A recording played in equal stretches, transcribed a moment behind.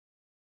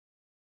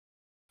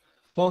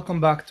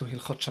Welcome back to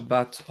Hilchot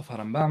Shabbat of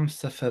Harambam,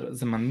 Sefer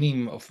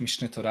Zemanim of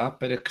Mishneh Torah,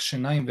 Perek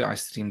Shenayim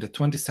Ve'Asrim, the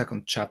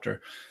 22nd chapter.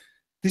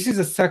 This is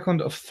the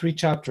second of three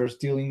chapters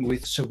dealing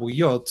with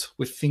Shavuyot,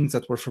 with things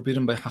that were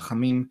forbidden by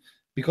Chachamim,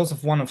 because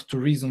of one of two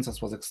reasons,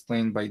 as was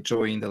explained by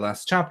Joey in the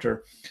last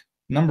chapter.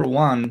 Number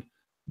one,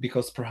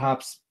 because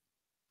perhaps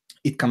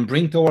it can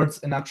bring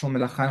towards an actual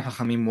melacha, and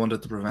Chachamim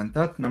wanted to prevent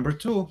that. Number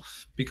two,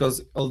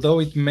 because although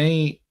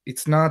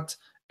it's not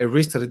a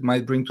risk that it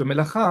might bring to a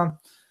melacha,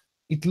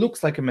 it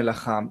looks like a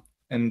melacha,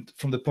 and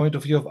from the point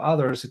of view of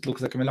others, it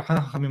looks like a melacha.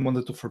 Chachamim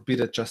wanted to forbid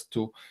it just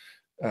to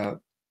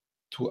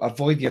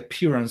avoid the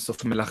appearance of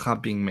a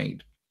melacha being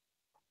made.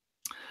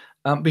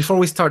 Before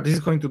we start, this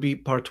is going to be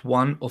part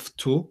one of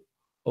two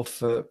of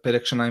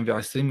Perek Shenayim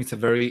Ve'Asrim. It's a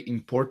very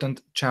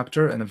important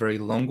chapter and a very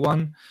long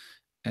one,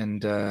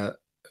 and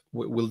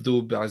we'll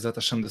do Be'ezrat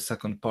Hashem the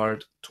second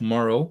part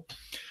tomorrow.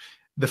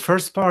 The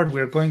first part,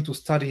 we're going to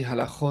study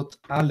halachot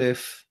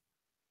Aleph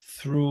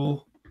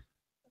through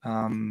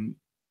Yod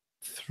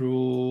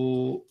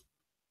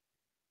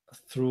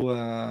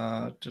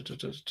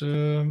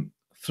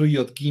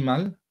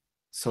Gimal,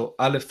 so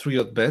Aleph through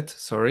Yod Bet,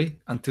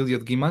 until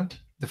Yod Gimal,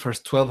 the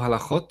first 12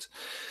 halachot.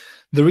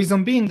 The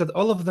reason being that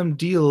all of them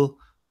deal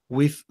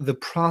with the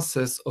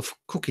process of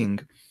cooking,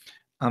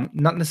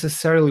 not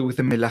necessarily with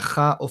the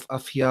melacha of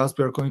afiyah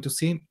we are going to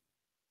see,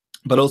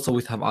 but also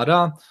with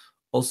havara,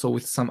 also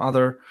with some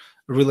other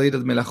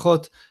related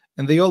melachot,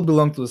 and they all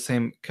belong to the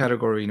same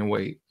category in a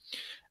way.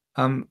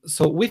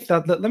 So with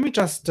that, let me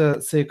just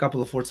say a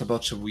couple of words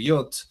about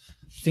Shavuyot,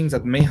 things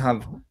that may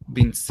have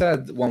been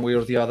said one way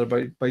or the other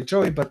by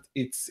Joey, but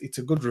it's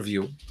a good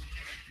review.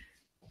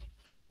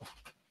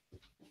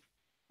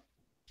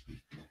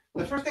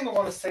 The first thing I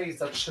want to say is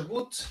that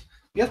Shavut,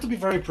 you have to be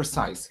very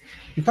precise.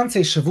 You can't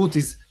say Shavut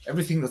is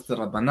everything that's the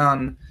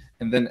Rabbanan,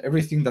 and then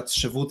everything that's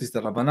Shavut is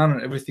the Rabbanan,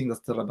 and everything that's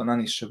the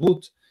Rabbanan is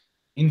Shavut.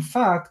 In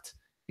fact,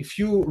 if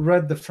you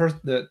read the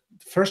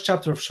first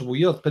chapter of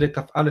Shavuyot, Perek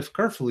Kaf Aleph,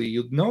 carefully,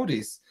 you'd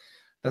notice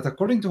that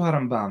according to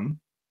Harambam,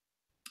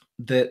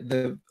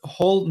 the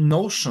whole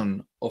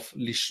notion of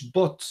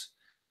lishbot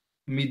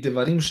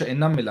midevarim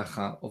she'enam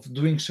melacha, of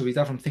doing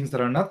shavita from things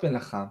that are not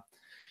melacha,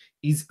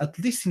 is at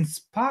least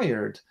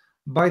inspired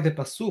by the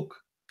pasuk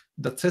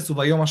that says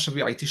Uvayom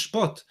HaShavi'i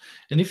tishbot.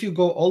 And if you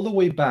go all the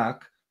way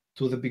back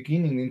to the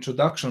beginning,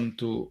 introduction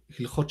to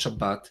Hilchot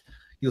Shabbat,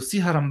 you'll see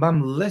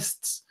Harambam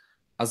lists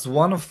as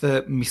one of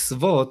the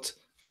misvot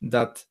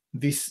that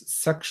this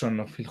section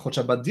of Hilchot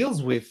Shabbat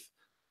deals with,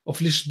 of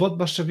lishbot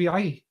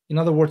b'shavi'i. In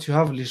other words, you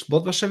have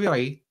lishbot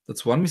b'shavi'i,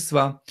 that's one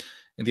mitzvah,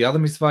 and the other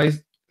mitzvah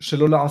is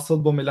shelo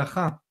la'asot bo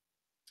melacha.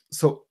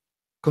 So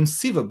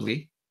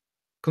conceivably,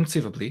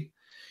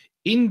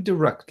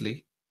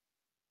 indirectly,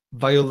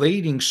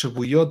 violating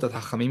Shavuyot that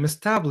Hachamim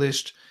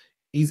established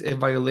is a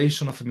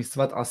violation of a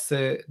mitzvat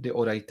aseh de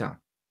oraita.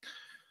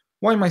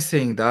 Why am I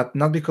saying that?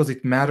 Not because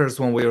it matters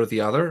one way or the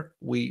other.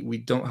 We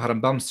don't.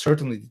 Harambam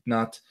certainly did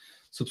not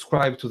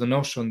subscribe to the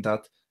notion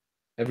that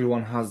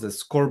everyone has a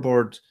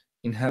scoreboard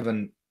in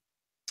heaven,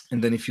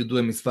 and then if you do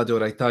a mitzvah de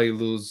oraita, you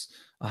lose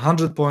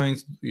 100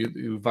 points.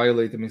 You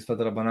violate the mitzvah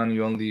de rabbanan,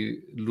 you only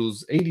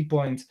lose 80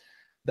 points.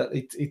 That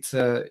it's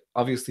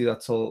obviously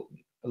that's all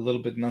a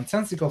little bit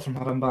nonsensical from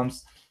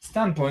Harambam's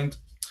standpoint.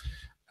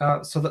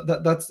 So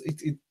that's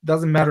it. It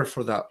doesn't matter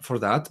for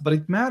that, but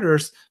it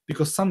matters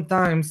because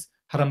sometimes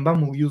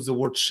Harambam will use the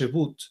word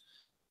shevut,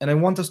 and I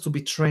want us to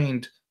be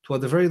trained to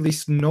at the very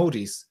least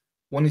notice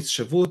when it's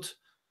shevut,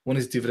 when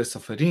it's divrei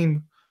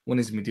safarim, when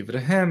it's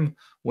midivrehem,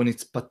 when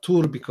it's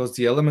patur because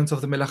the elements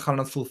of the melacha are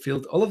not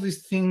fulfilled. All of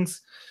these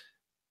things,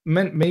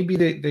 maybe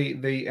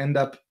they end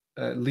up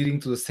leading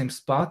to the same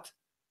spot,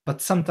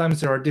 but sometimes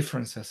there are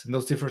differences, and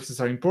those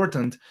differences are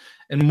important.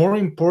 And more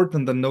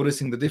important than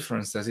noticing the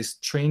differences is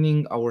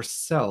training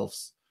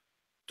ourselves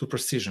to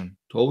precision,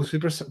 to always be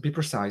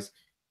precise,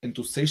 and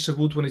to say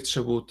Shavut when it's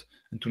Shavut,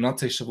 and to not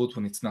say Shavut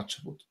when it's not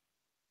Shavut.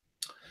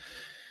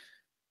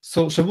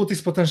 So Shavut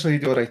is potentially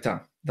the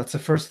Oraita. That's the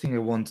first thing I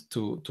want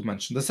to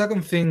mention. The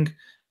second thing,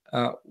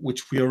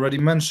 which we already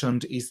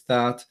mentioned, is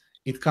that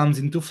it comes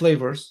in two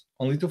flavors,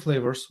 only two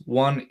flavors.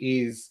 One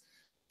is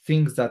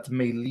things that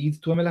may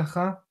lead to a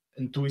melacha,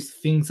 and two is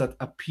things that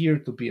appear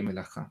to be a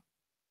melacha.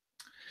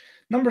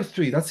 Number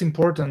three, that's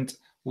important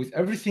with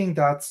everything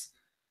that's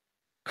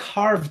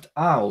carved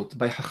out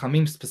by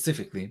Hachamim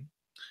specifically.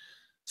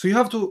 So you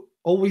have to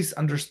always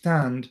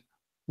understand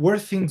where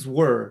things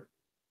were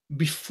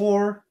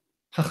before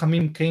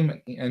Hachamim came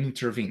and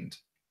intervened.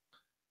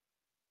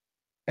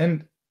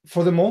 And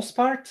for the most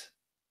part,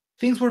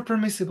 things were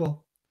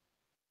permissible.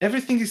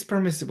 Everything is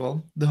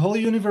permissible. The whole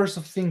universe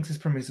of things is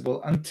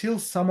permissible until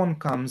someone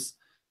comes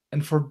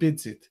and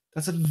forbids it.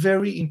 That's a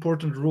very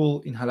important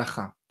rule in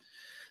halacha.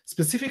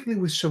 Specifically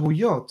with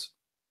Shavuyot,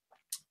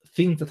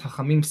 things that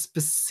Hachamim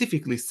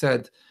specifically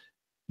said,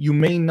 you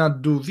may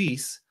not do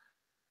this.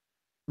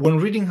 When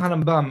reading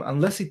Harambam,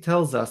 unless it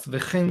tells us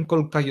v'chen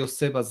kol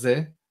kayoseh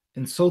bazeh,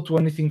 and so to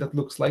anything that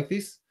looks like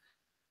this,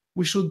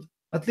 we should,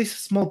 at least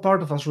a small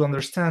part of us should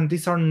understand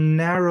these are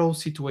narrow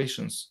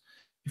situations.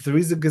 If there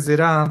is a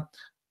gezerah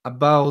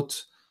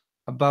about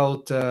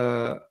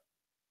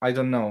I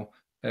don't know,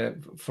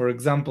 for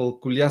example,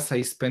 kulyasa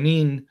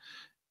ispenin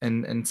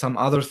and some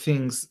other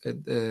things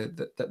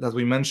that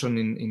we mentioned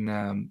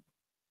in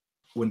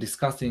when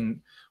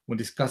discussing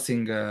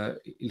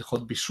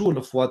ilchot bishul,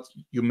 of what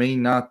you may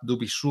not do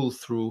bishul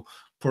through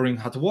pouring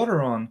hot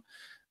water on.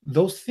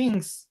 Those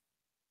things,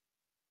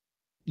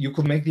 you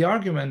could make the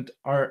argument,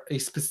 are a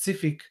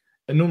specific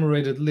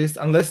enumerated list,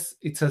 unless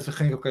it says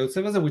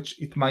which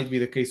it might be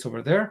the case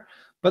over there.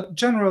 But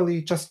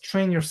generally, just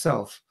train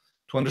yourself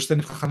to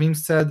understand. If Chachamim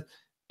said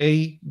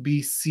A,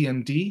 B, C,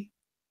 and D,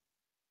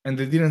 and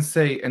they didn't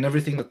say and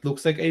everything that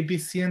looks like A, B,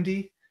 C, and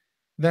D,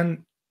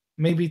 then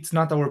maybe it's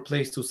not our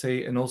place to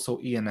say and also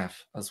E and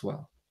F as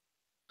well.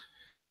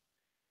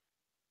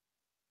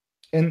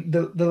 And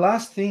the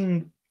last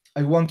thing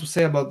I want to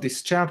say about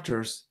these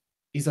chapters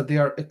is that they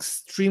are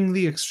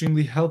extremely,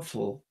 extremely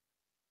helpful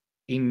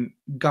in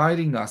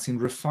guiding us, in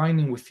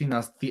refining within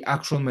us the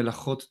actual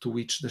melachot to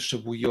which the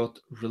Shavuyot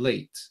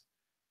relate.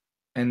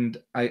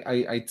 And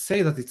I'd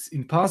say that it's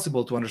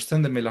impossible to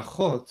understand the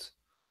melachot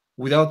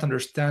without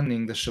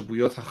understanding the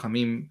Shavuyot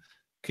Chachamim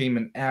came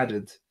and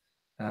added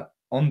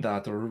on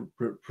that, or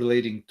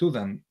relating to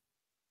them,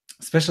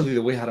 especially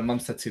the way Harambam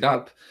sets it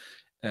up.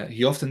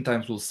 He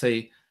oftentimes will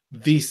say,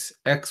 this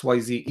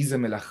XYZ is a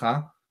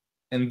melacha,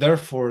 and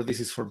therefore this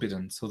is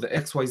forbidden. So the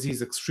XYZ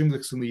is extremely,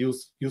 extremely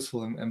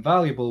useful and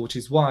valuable, which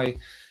is why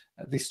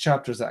these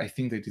chapters, I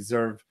think they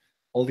deserve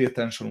all the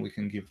attention we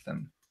can give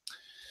them.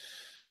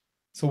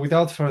 So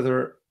without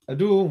further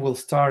ado, we'll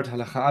start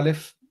Halacha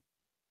Aleph.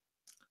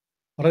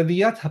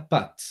 רדיית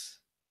הפת,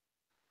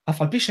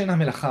 אף על פי שאינה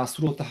מלאכה,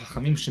 אסרו אותה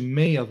חכמים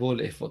שמי יבוא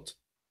לאפות.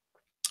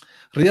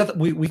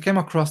 We came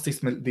across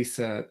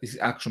this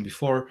action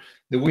before.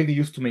 The way they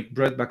used to make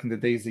bread back in the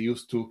days, they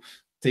used to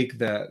take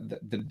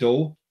the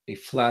dough, a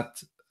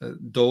flat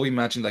dough,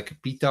 imagine like a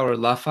pita or a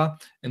lafa,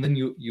 and then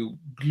you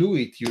glue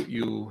it,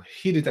 you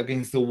hit it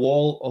against the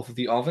wall of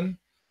the oven,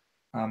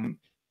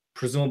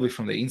 presumably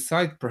from the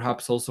inside,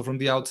 perhaps also from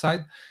the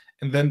outside,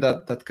 and then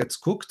that gets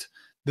cooked.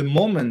 The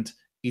moment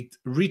it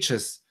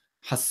reaches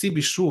hasi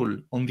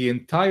bishul on the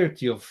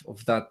entirety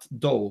of that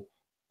dough,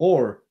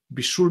 or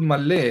bishul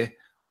maleh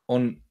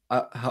on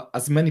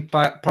as many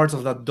parts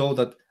of that dough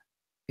that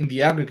in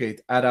the aggregate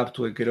add up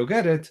to a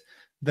gerogeret,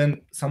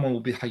 then someone will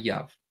be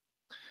hayav.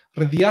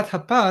 Rediyat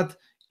hapat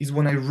is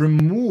when I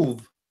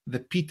remove the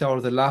pita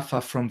or the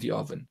lafa from the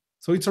oven.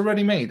 So it's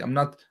already made. I'm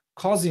not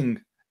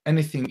causing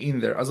anything in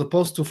there, as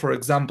opposed to, for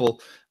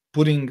example,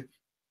 putting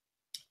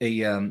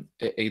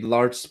a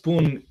large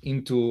spoon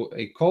into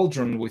a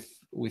cauldron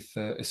with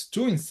a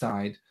stew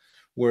inside,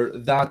 where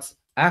that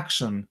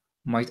action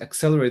might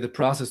accelerate the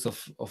process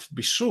of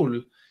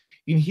bishul.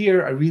 In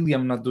here, I really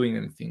am not doing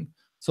anything.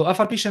 So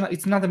afal pi shena,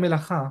 it's not a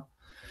melacha,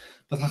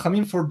 but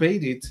Chachamim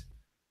forbade it,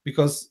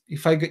 because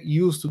if I get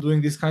used to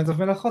doing these kinds of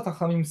melachot,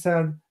 Chachamim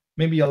said,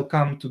 maybe I'll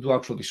come to do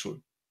actual bishul.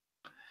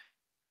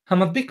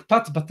 המדביק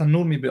פת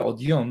בתנור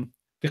מבעוד יום,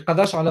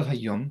 וקדש עליו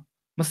היום,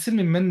 מסיל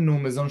ממנו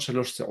מזון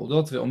 3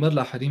 סעודות, ואומר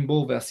לאחרים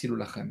בואו ועשילו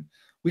לכם.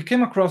 We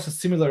came across a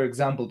similar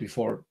example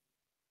before.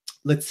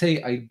 Let's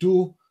say I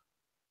do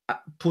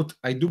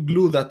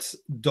glue that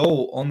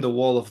dough on the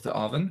wall of the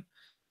oven,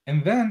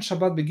 and then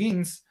Shabbat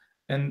begins,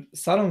 and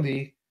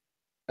suddenly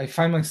I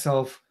find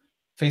myself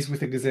faced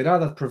with a gezerah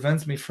that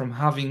prevents me from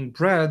having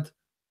bread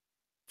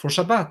for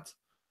Shabbat.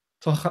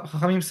 So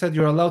Chachamim said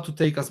you're allowed to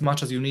take as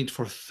much as you need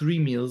for 3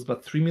 meals,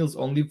 but 3 meals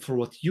only for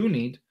what you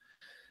need.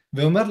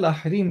 Ve'omer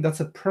la'achirim,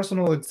 that's a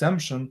personal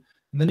exemption,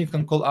 and then you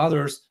can call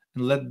others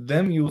and let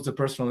them use the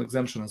personal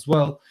exemption as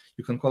well.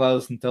 You can call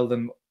others and tell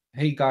them,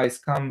 hey guys,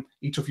 come,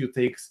 each of you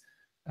take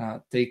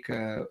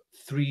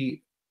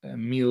 3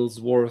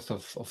 meals worth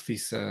of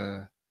this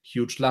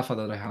huge lafa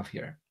that I have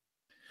here.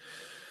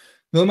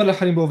 ואומר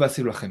לאחרים בואו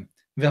ועשילו לכם.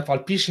 ואף על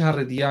פי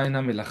שהרדייה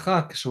אינה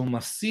מלאכה, כשהוא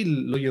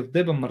מפסיל לא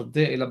יודה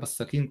במרדה אלא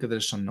בסכין כדי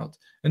לשנות.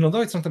 And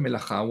although it's not a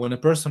melacha, when a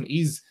person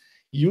is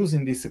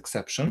using this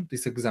exemption,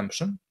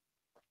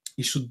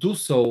 he should do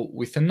so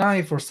with a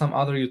knife or some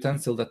other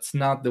utensil that's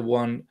not the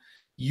one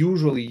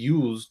usually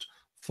used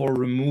for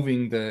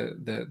removing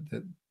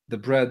the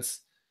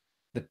breads,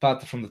 the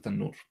pat from the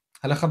tanur.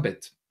 Halacha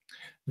bet.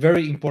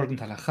 Very important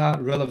halacha,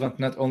 relevant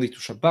not only to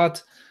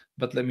Shabbat,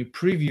 but let me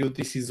preview,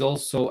 this is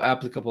also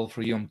applicable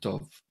for Yom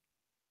Tov.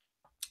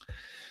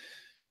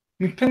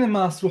 מפני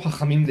מה אסרו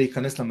חכמים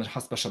להיכנס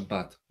למרחץ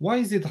בשבת? Why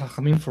is it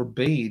חכמים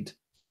forbade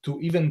to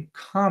even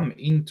come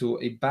into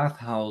a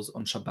bathhouse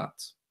on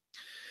Shabbat?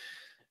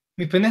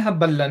 מפני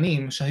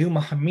הבלנים שהיו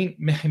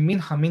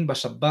מחמין חמין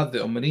בשבת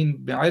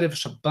ואומרים בערב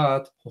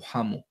שבת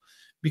הוחמו.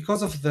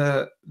 Because of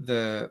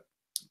the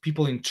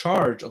people in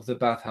charge of the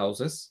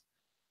bathhouses,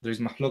 there is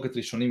mahloket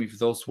rishonim if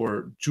those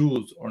were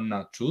Jews or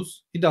not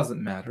Jews. It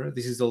doesn't matter.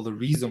 This is all the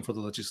reason for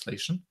the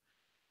legislation.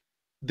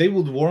 They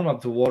would warm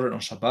up the water on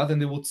Shabbat and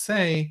they would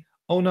say,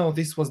 oh no,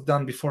 this was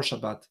done before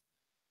Shabbat.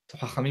 So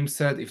Chachamim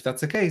said, if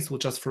that's the case, we'll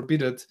just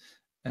forbid it,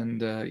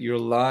 and your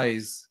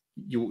lies,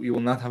 you will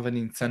not have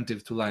any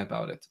incentive to lie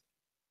about it.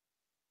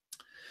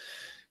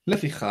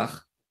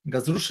 לפיכך,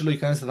 גזרו שלא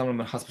ייכנס אדם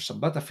למרחץ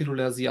בשבת אפילו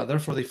להזיע.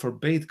 Therefore they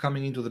forbade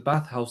coming into the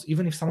bathhouse,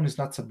 even if someone is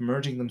not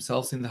submerging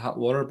themselves in the hot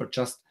water, but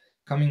just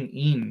coming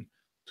in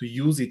to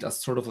use it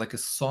as sort of like a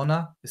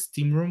sauna, a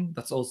steam room,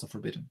 that's also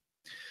forbidden.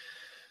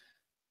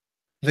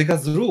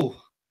 וגזרו,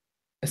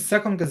 a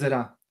second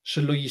גזרה,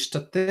 שלא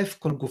ישתתף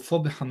כל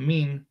גופו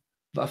בחמין,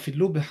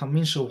 ואפילו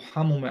בחמין שהוא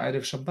חם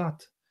ומערב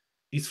שבת.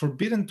 It's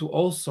forbidden to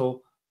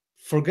also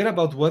forget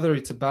about whether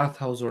it's a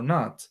bathhouse or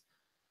not,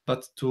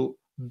 but to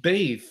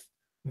bathe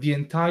the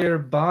entire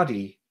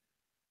body,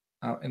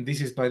 and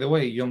this is, by the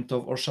way, Yom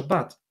Tov or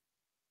Shabbat,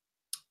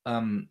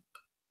 on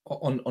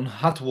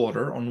hot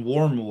water, on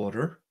warm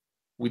water.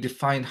 We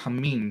define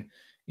hamin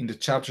in the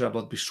chapter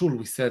about bishul.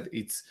 We said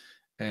it's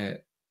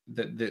the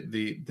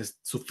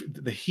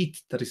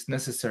heat that is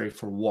necessary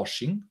for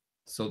washing.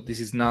 So this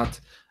is not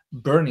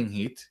burning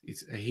heat;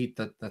 it's a heat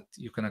that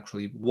you can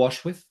actually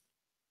wash with.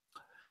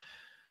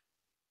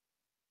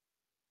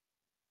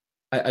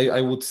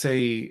 I would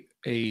say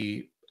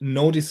a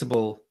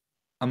noticeable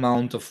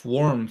amount of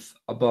warmth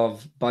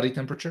above body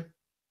temperature.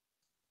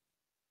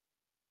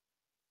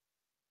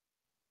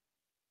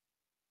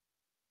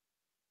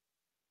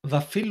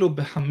 ואפילו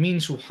בחמין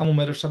שהוא חם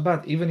ומערב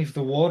שבת, even if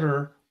the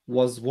water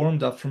was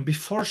warmed up from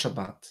before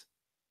Shabbat,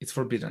 it's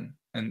forbidden.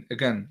 And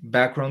again,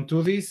 background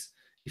to this,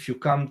 if you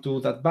come to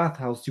that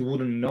bathhouse, you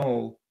wouldn't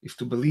know if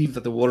to believe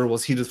that the water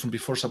was heated from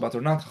before Shabbat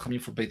or not.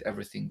 חכמים forbade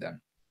everything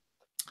then.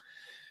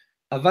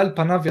 אבל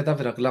פניו ידיו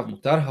ורגליו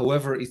מותר.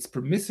 However, it's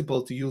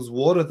permissible to use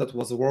water that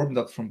was warmed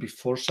up from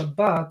before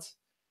Shabbat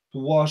to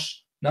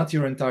wash not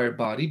your entire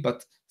body,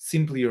 but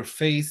simply your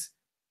face,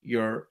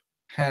 your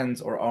hands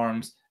or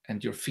arms,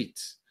 and your feet.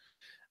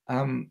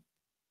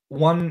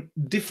 One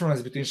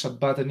difference between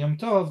Shabbat and Yom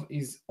Tov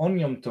is on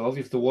Yom Tov,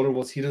 if the water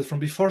was heated from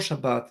before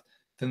Shabbat,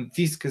 then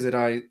this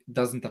Gezerah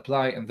doesn't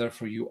apply, and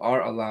therefore you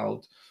are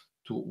allowed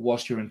to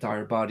wash your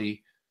entire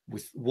body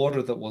with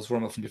water that was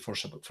warmed up from before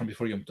Shabbat, from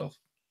before Yom Tov.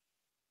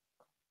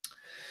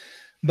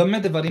 במה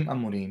דברים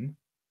אמורים?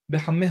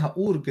 בחמי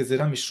האור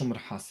גזרה משום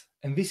רחס.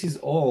 And this is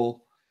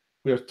all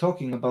we are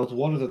talking about,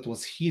 water that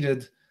was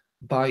heated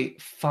by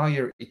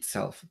fire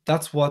itself.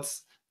 That's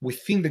what's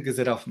within the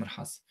גזרה of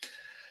מרחס.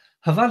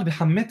 אבל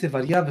בחמי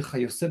תבריה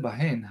וכיוצא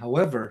בהן,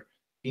 however,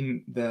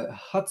 in the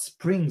hot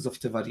springs of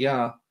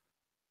Tevaria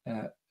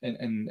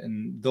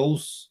and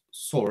those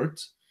sort,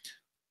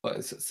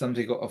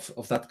 something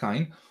of that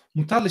kind,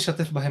 מותר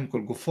לשתף בהם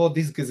כל גופו.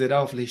 This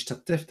גזרה of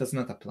להשתתף does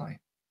not apply.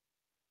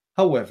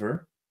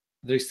 However,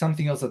 there is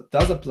something else that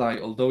does apply,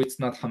 although it's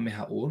not חמי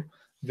האור,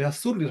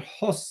 ואסור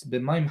לרחוס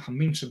במים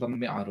חמים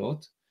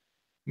שבמערות,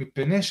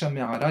 מפני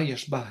שהמערה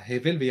יש בה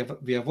הבל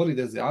ויבוא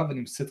לידי זיעה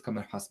ונמצאת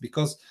כמרחס.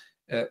 Because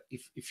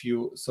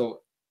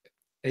so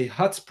a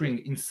hot spring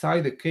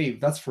inside a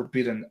cave, that's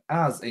forbidden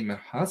as a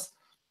merhas,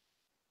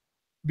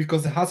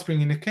 because the hot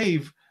spring in a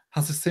cave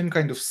has the same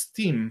kind of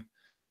steam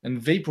and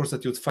vapors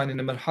that you'd find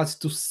in a merhas,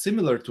 too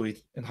similar to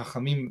it, and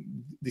Hachamim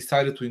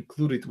decided to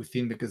include it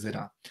within the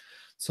gezerah.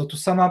 So to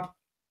sum up,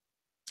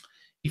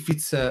 if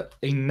it's a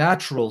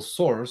natural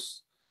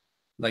source,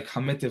 like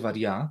Hamet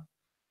Tevaria,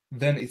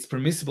 then it's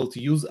permissible to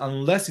use,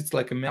 unless it's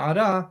like a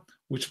me'ara,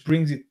 which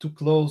brings it too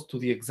close to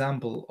the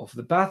example of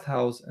the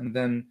bathhouse, and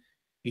then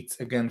it's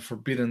again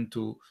forbidden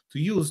to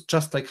use,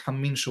 just like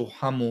Hamin Shu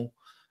Hamu,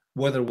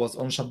 whether it was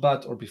on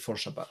Shabbat or before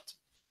Shabbat.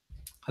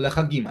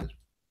 הלכה ג'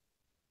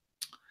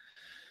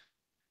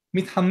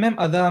 מתחמם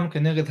אדם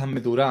כנגד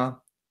המדורה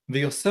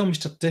ויוסר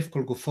משתתף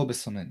כל גופו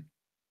בסונן.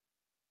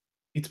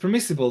 It's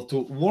permissible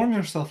to warm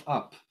yourself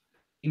up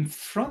in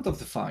front of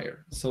the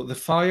fire. So the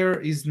fire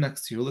is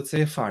next to you, let's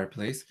say a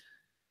fireplace.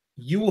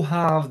 You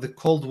have the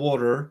cold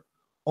water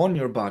on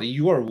your body,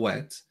 you are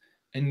wet,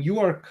 and you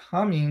are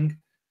coming,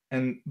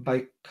 and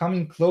by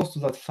coming close to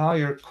that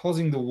fire,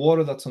 causing the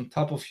water that's on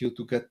top of you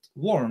to get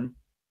warm.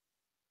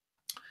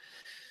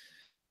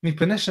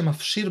 מפני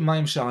שמפשיר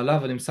מים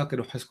שעליו ונמצא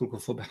כרוחס כל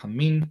גופו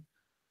בחמין,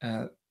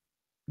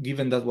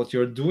 given that what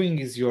you're doing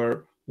is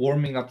you're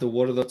warming up the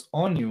water that's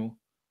on you,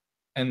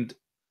 and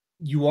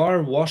you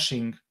are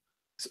washing,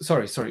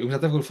 sorry, it's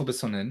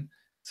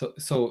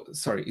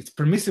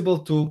permissible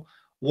to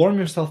warm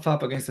yourself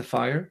up against a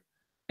fire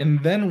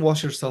and then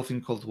wash yourself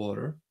in cold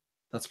water.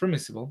 That's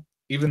permissible,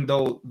 even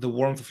though the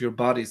warmth of your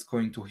body is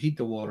going to heat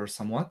the water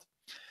somewhat.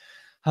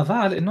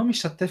 אבל אינו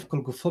משתף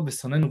כל גופו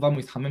בסונן ובא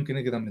מתחמם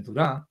כנגד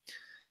המדורה,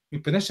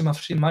 מפני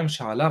שמפשיר מים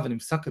שעליו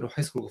ונמצא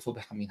כרוחס כל גופו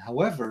בחמין.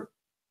 However,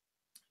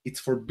 it's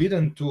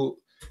forbidden to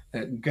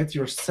get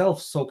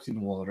yourself soaked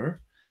in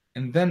water,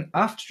 and then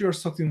after you're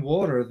soaked in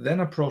water, then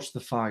approach the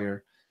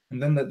fire,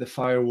 and then let the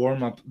fire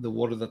warm up the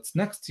water that's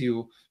next to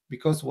you,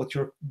 because what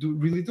you're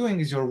really doing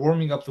is you're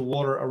warming up the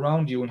water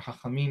around you, and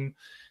Chachamim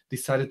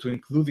decided to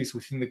include this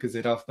within the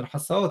Gezerah of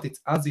Merhasaot.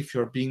 It's as if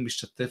you're being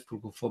משתתף כל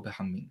גופו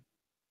בחמין.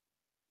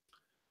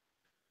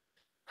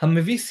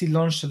 המביא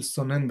סילון של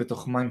סונן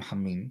בתוך מים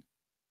חמין,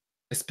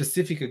 a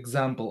specific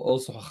example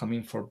also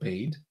Chachamim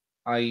forbade.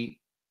 I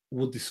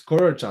would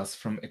discourage us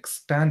from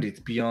expand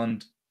it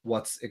beyond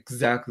what's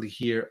exactly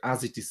here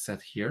as it is said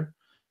here.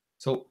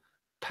 So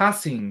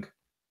passing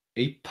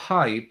a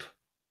pipe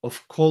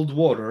of cold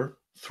water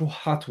through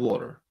hot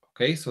water.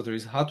 Okay, so there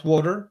is hot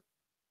water,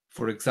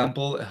 for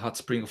example, a hot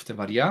spring of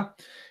Tevaria,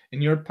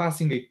 and you're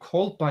passing a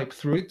cold pipe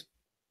through it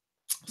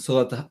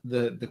so that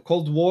the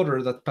cold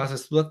water that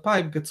passes through that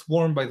pipe gets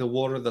warmed by the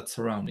water that's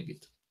surrounding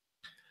it.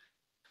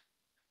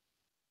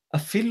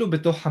 אפילו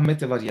בתוך חמי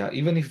טבריה,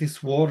 even if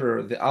this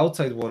water, the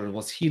outside water,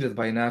 was heated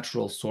by a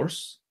natural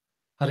source,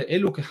 הרי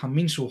אלו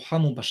כחמים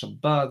שהוחמו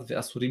בשבת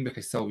ואסורים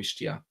בכיסה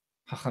ובשתייה.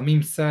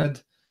 Hachamim said,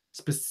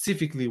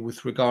 specifically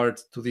with regard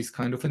to this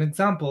kind of an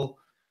example,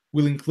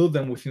 we'll include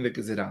them within the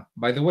Gezerah.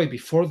 By the way,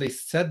 before they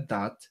said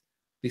that,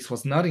 this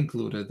was not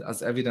included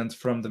as evident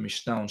from the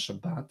Mishnah on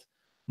Shabbat,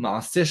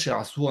 מעשה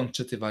שעשו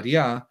אנשי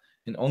טבריה,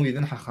 and only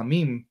then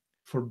Hachamim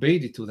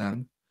forbade it to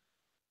them.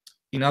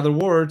 In other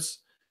words,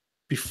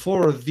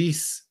 before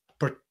this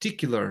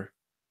particular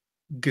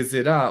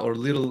Gezerah or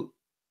little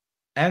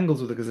angle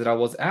to the Gezerah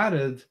was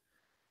added,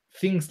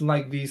 things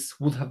like this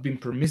would have been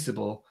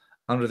permissible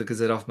under the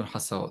Gezerah of Ben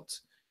Hasaot.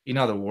 In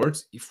other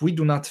words, if we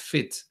do not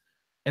fit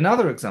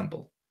another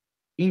example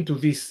into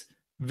this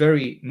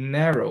very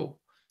narrow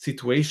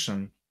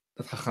situation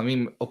that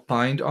Hachamim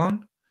opined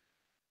on,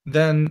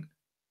 then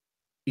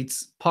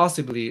it's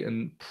possibly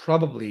and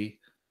probably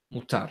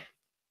mutar.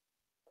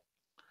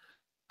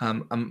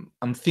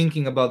 I'm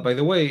thinking about, by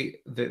the way,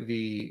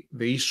 the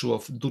issue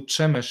of Dut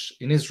Shemesh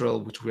in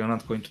Israel, which we are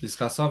not going to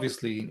discuss,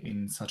 obviously,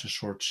 in such a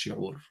short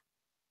shiur.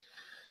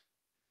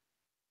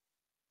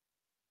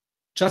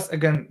 Just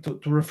again, to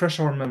refresh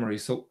our memory,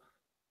 so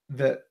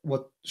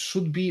what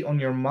should be on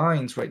your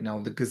minds right now,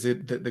 the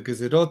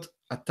gezerot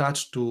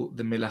attached to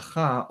the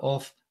melacha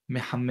of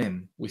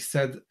mehamem. We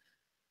said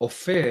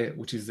Ofeh,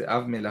 which is the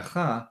Av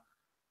Melacha,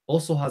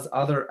 also has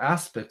other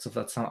aspects of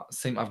that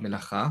same Av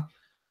Melacha.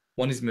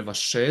 One is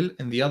mevashel,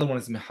 and the other one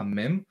is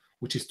mehamem,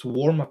 which is to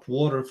warm up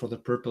water for the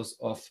purpose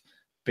of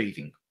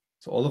bathing.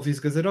 So all of these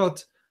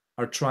gezerot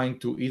are trying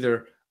to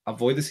either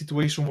avoid the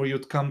situation where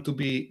you'd come to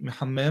be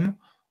mehamem,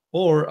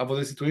 or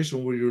avoid the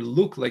situation where you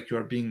look like you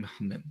are being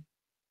mehamem.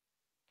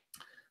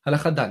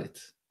 הלכה ד'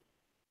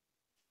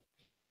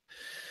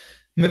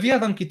 מביא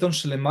אדם קיתון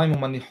של מים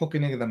ומניחו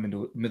כנגד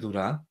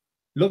המדורה,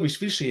 לא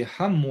בשביל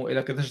שיחמו,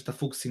 אלא כדי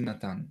שתפוג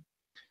שמנתן.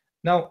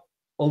 Now,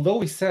 although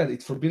we said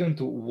it's forbidden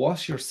to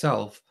wash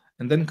yourself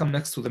and then come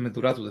next to the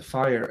medura, to the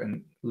fire,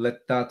 and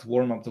let that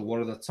warm up the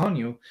water that's on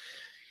you,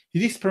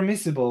 it is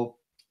permissible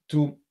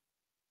to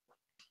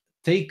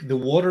take the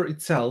water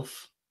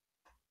itself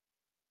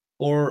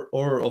or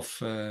of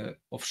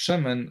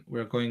shemen.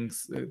 We're going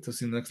to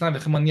see in the next line,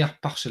 and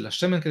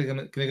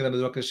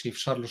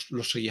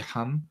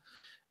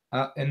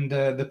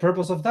the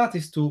purpose of that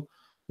is to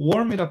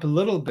warm it up a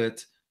little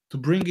bit, to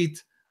bring it,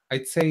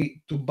 I'd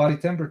say, to body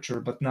temperature,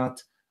 but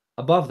not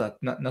above that,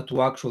 not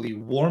to actually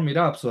warm it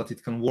up so that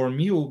it can warm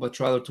you, but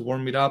rather to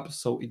warm it up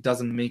so it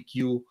doesn't make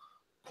you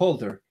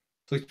colder.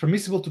 So it's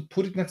permissible to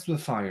put it next to the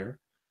fire,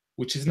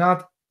 which is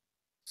not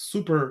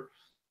super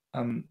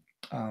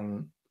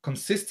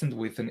consistent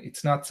with, and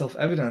it's not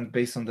self-evident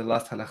based on the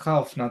last halacha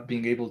of not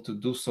being able to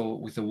do so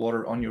with the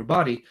water on your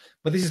body,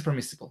 but this is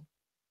permissible.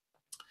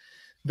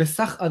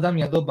 וסח אדם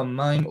ידו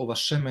במים או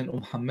בשמן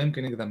ומחמם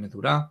כנגד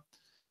המדורה,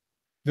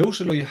 והוא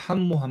שלא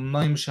יחמו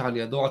המים שעל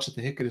ידו עד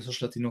שתהא כריסו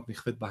של התינוק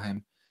נכבד בהם.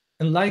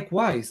 And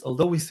likewise,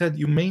 although we said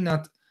you may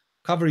not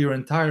cover your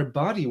entire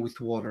body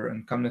with water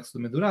and come next to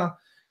the medura,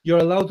 you're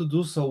allowed to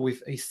do so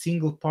with a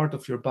single part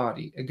of your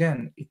body.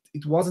 Again,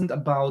 it wasn't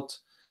about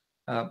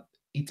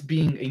it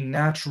being a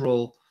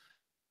natural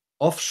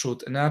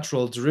offshoot, a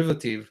natural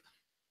derivative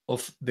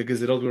of the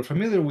gezerot we're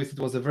familiar with. It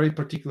was a very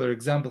particular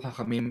example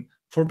Hachamim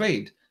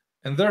forbade.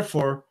 And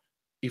therefore,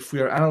 if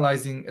we are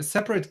analyzing a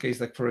separate case,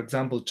 like for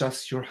example,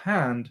 just your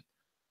hand,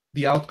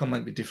 the outcome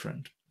might be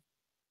different.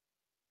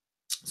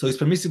 So it's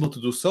permissible to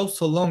do so,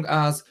 so long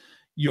as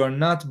you are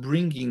not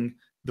bringing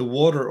the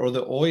water or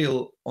the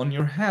oil on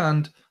your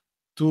hand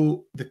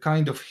to the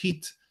kind of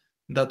heat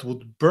that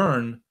would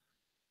burn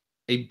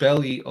a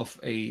belly of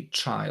a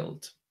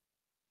child.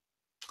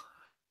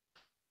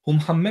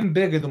 And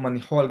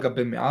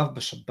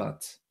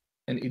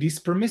it is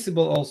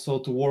permissible also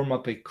to warm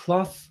up a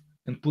cloth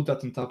and put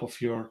that on top of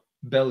your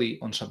belly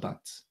on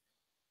Shabbat.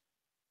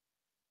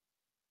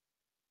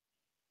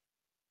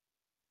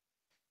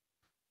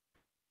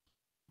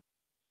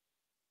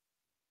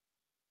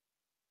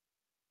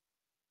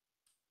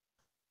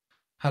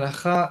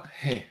 Halacha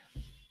He.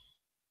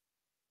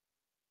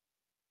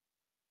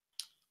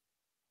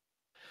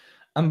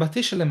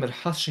 אמבטי של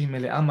המרחץ שהיא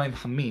מלאה מים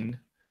חמים,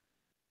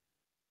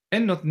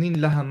 אין נותנין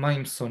לה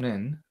מים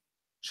סונן,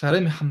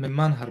 שהרי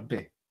מחממן הרבה,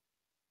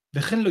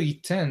 וכן לא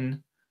ייתן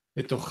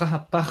לתוכה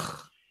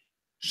הפח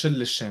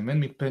של לשמן,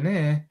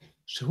 מפני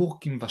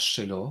שהוא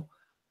כמבשלו,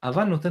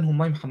 אבל נותן הוא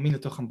מים חמים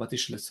לתוך אמבטי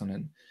של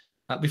סונן.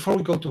 Before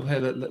we go to He,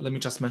 let me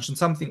just mention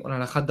something. On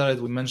Halakha Dalet,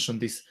 we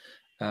mentioned this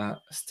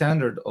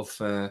standard of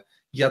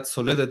Yad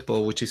Soledet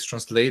Bo, which is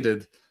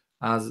translated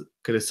as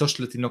כריסו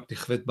של התינוק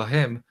נכבד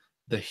בהם,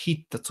 the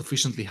heat that's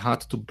sufficiently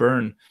hot to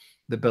burn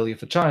the belly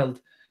of a child.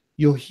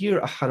 You'll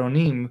hear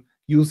Aharonim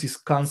use this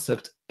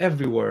concept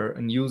everywhere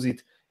and use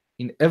it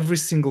in every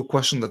single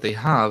question that they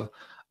have.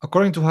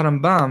 According to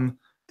Harambam,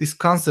 this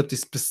concept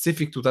is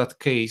specific to that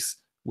case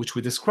which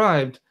we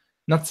described,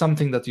 not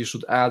something that you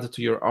should add to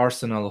your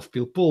arsenal of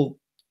pilpul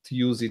to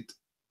use it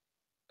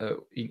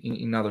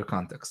in other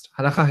context.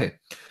 Halacha he.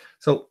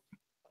 So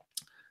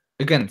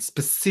again,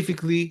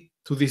 specifically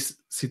to this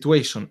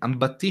situation,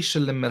 ambati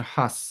shel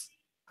merhas.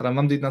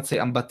 Rambam did not say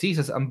ambati, he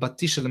says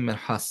ambati shel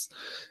merhas.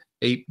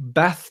 A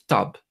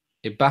bathtub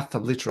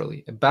literally,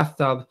 a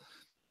bathtub.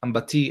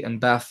 Ambati and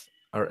bath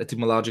are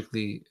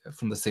etymologically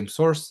from the same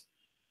source.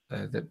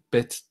 The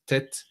bet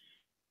tet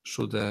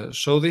should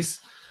show this.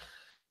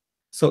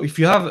 So if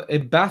you have a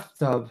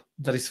bathtub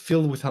that is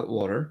filled with hot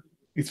water,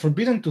 it's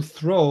forbidden to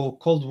throw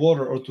cold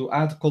water or to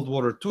add cold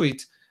water to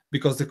it,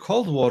 because the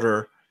cold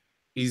water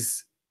is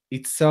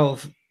itself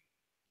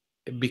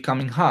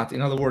becoming hot.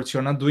 In other words,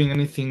 you're not doing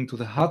anything to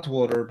the hot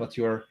water, but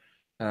you're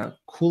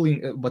cooling,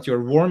 but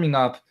you're warming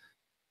up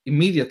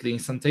immediately,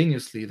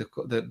 instantaneously,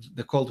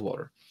 the cold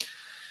water.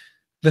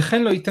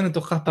 וכן לא ייתן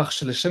לתוכה פח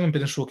של שמן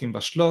פני שרוקים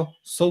בשלו,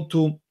 so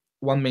too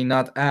one may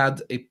not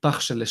add a פח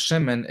של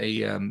שמן,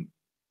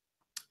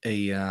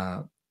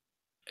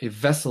 a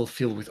vessel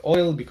filled with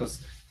oil,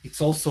 because it's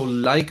also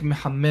like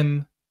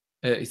מחמם,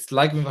 it's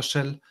like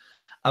מבשל,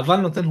 אבל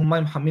נותן הוא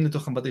מים חמים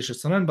לתוך אמבטי של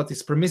צונן, but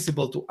it's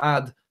permissible to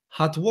add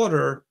hot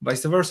water,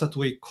 vice versa,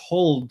 to a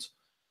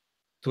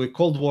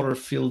cold water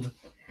filled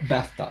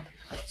bathtub.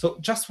 So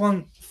just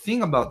one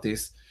thing about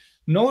this,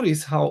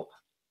 notice how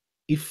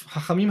if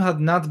Hachamim had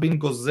not been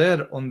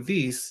gozer on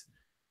this,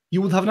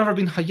 you would have never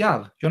been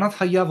hayav. You're not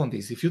hayav on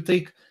this. If you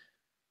take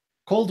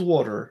cold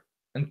water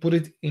and put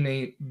it in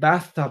a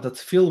bathtub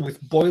that's filled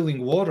with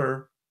boiling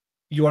water,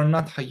 you are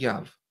not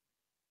hayav.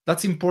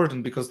 That's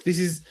important, because this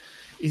is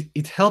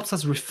it helps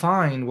us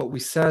refine what we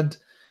said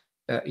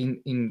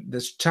in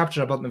this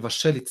chapter about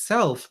Mevashel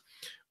itself,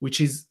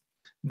 which is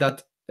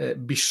that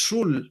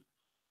bishul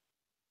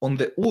on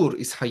the ur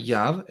is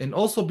hayav, and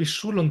also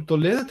bishul on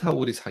toledet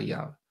ha'ur is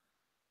hayav.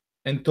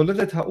 And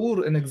toledet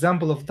ha'ur, an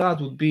example of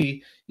that would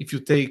be if you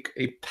take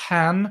a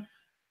pan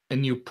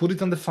and you put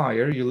it on the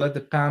fire, you let the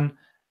pan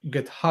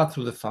get hot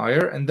through the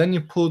fire, and then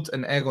you put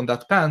an egg on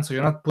that pan, so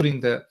you're not putting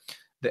the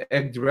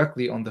egg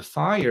directly on the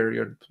fire,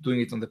 you're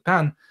doing it on the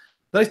pan.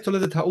 That is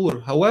toledet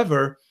ha'ur.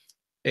 However,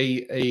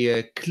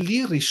 a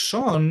kli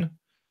rishon,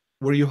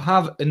 where you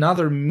have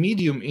another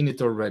medium in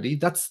it already,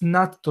 that's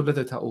not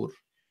toledet ha'ur.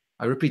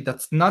 I repeat,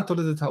 that's not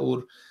toledet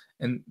ha'ur,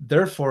 and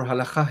therefore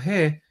halacha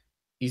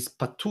he is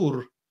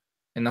patur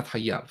and not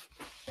hayav.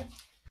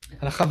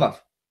 Halacha vav.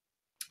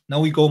 Now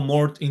we go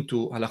more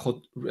into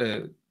halachot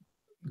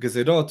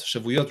gezerot,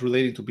 shavuyot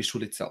related to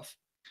bishul itself.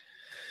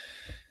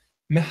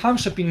 מחם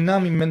שפינה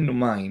ממנו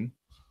מים,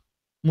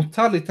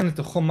 מותר ליתן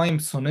לתוכו מים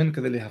צונן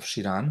כדי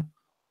להפשירן,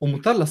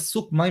 ומותר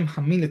לסוק מים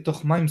חמין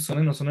לתוך מים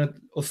צונן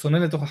או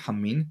צונן לתוך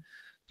החמין,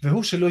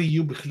 והוא שלא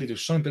יהיו בכלי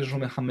ראשון, מפני שהוא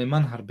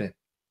מחממן הרבה.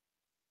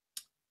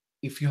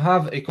 If you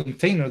have a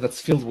container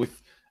that's filled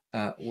with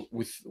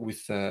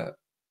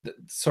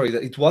sorry,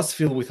 that it was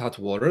filled with hot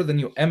water, then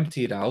you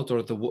empty it out,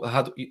 or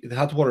the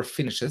hot water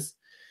finishes,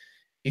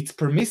 it's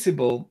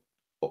permissible,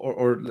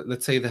 or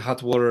let's say the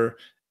hot water,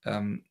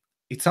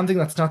 it's something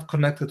that's not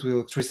connected to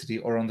electricity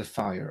or on the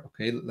fire.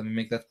 Okay, let me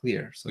make that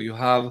clear. So you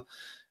have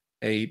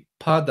a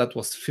pot that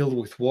was filled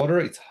with water,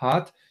 it's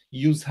hot,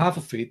 you use half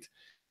of it,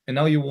 and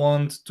now you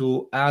want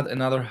to add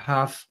another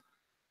half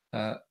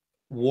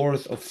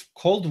worth of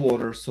cold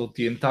water, so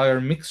the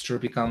entire mixture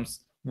becomes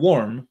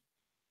warm,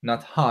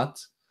 not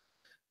hot.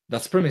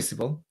 That's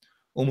permissible.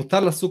 ומותר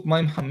לסוק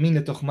מים חמין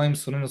לתוך מים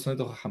סונן או סונן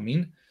לתוך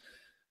החמין,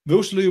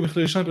 והוא שלא יהיו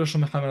בכלי ראשון פרשו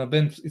מחמם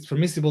הבן. It's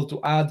permissible to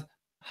add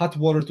hot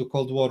water to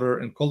cold water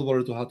and cold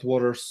water to hot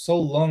water, so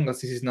long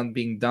as this is not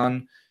being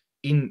done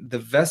in the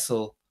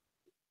vessel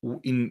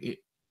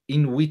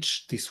in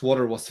which this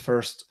water was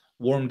first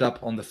warmed up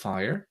on the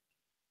fire,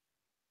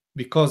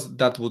 because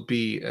that would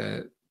be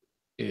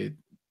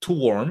too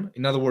warm.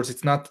 In other words,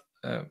 it's not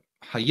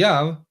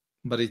hayav,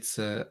 but it's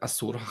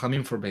asur.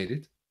 Hachamim forbade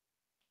it.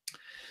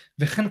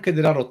 וכן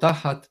כדירה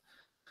רותחת,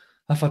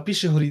 אף על פי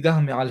שהורידה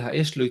מעל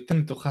האש לא ייתן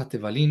לתוכה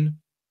תבלין,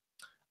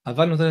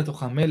 אבל נותן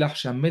לתוכה מלח,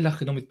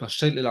 שהמלח אינו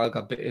מתבשל אלא על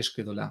גבי אש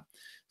גדולה.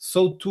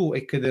 So too,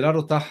 a כדירה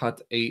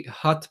רותחת, a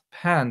hot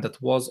pan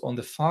that was on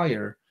the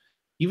fire,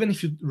 even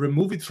if you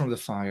remove it from the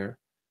fire,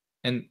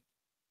 and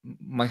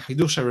my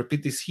chidush, I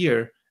repeat this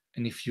here,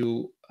 and if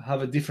you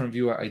have a different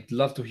view, I'd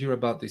love to hear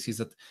about this, is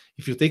that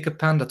if you take a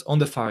pan that's on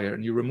the fire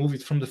and you remove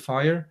it from the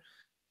fire,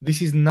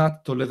 this is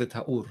not toledet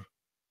ha'ur.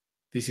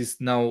 This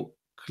is now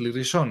kli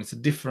rishon. It's a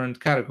different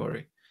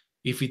category.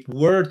 If it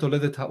were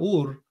toledet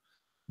ha'ur,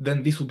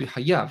 then this would be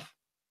hayav.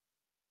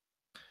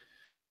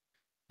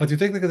 But you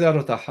take the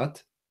kedera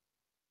rotachat,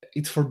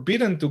 it's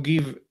forbidden to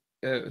give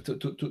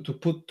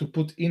to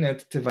put in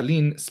it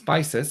tevalin,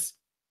 spices,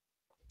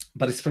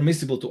 but it's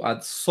permissible to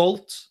add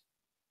salt.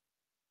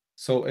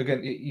 So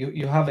again,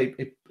 you have a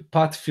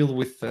pot filled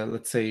with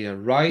let's say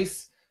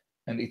rice,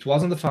 and it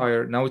was on the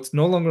fire. Now it's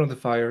no longer on the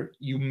fire.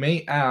 You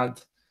may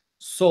add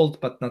salt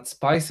but not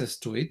spices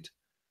to it,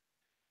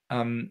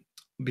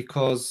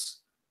 because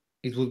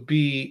it would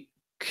be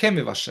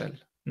כמבשל,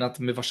 not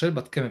מבשל,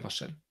 but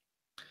כמבשל.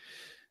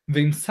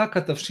 ואם שק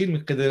התבשיל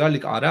מקדרה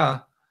לקערה,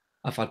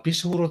 אף על פי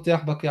שהוא רותח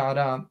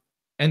בקערה,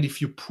 and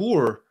if you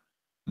pour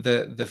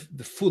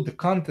the food, the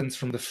contents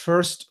from the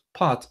first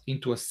pot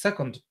into a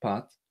second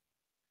pot,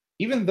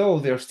 even though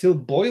they are still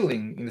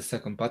boiling in the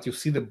second pot, you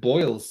see the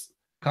boils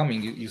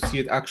coming, you see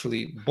it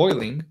actually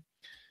boiling.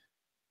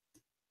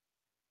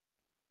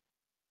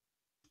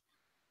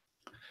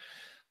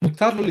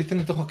 מותר לו ליתן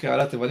לתוך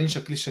הקערה תבלין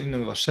שהכלי שני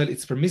מבשל.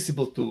 It's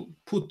permissible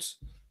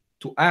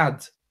to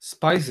add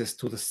spices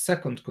to the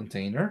second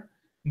container,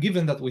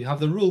 given that we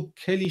have the rule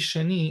כלי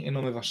שני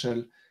אינו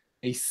מבשל.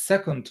 A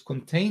second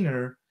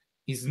container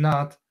is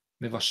not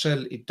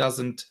מבשל, it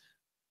doesn't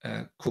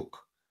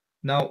cook.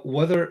 Now,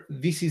 whether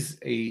this is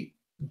a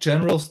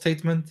general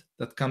statement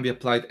that can be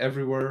applied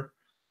everywhere,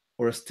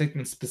 or a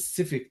statement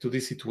specific to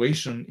this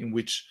situation in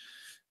which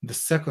the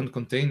second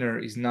container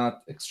is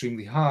not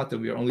extremely hot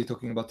and we are only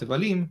talking about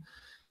tevalim,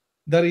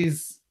 that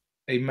is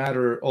a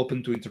matter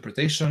open to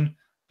interpretation.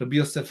 Rabbi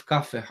Yosef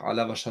Kafeh,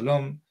 alav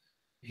shalom,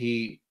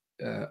 he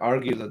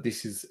argued that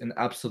this is an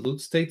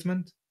absolute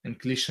statement, and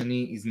kli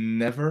shani is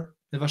never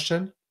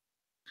nevashel,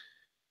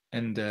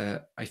 and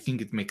I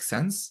think it makes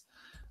sense.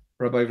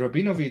 Rabbi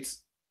Rabinovitz,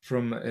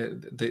 from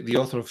the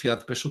author of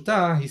Yad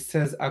Peshuta, he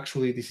says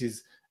actually this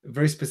is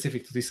very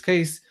specific to this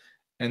case,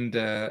 and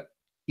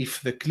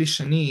if the kli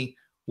shani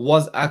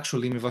was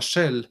actually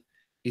mevashel,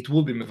 it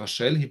will be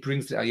mevashel. He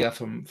brings the ayah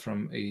from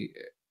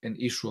an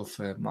issue of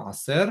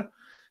Maaser,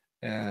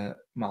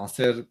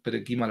 Maaser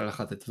Perek Gimel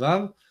Halakha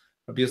Tetvav.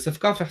 Rabbi Yosef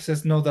Kafeh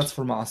says no, that's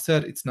for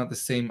Maaser. It's not the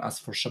same as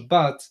for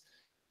Shabbat.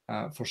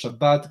 For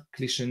Shabbat,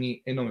 kli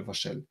shani eno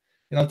mevashel.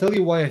 And I'll tell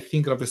you why I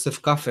think Rabbi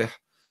Yosef Kafeh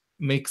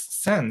makes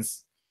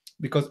sense,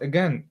 because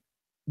again,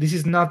 this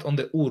is not on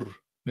the ur.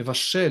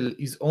 Mevashel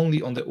is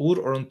only on the ur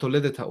or on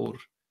toledet ha'ur.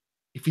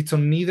 If it's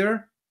on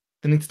neither,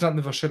 then it's not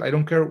mevashel. I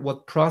don't care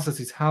what process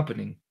is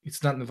happening.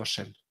 It's not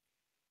mevashel.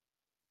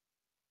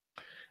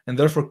 And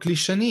therefore, kli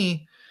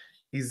shani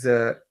is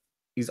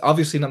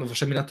obviously not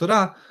mevashel min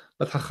Torah,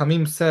 but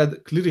Chachamim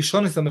said, kli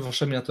rishon is not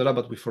mevashel min Torah,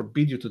 but we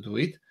forbid you to do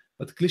it.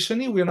 But kli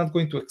shani, we are not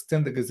going to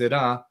extend the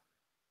gezerah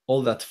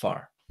all that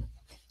far.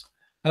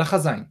 הלכה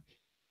זין.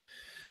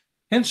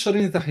 הן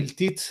שורים את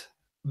החלטית,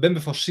 בין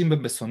בפרשים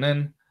בין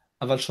בסונן,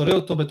 אבל שורה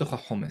אותו בתוך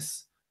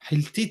החומס.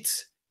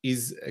 חלטית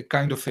is a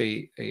kind of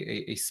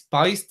a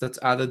spice that's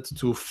added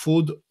to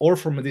food or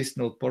for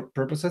medicinal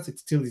purposes. It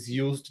still is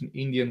used in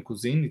Indian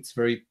cuisine. It's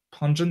very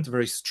pungent,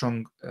 very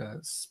strong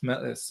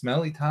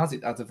smell it has.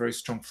 It adds a very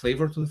strong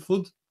flavor to the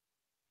food.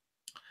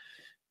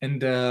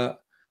 And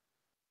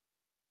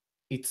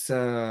it's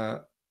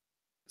so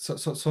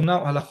now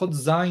halachot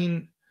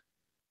zayin,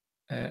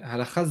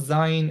 halacha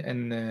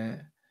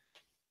zayin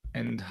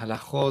and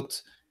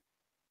halachot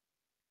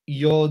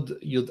yod,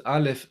 yod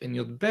aleph, and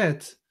yod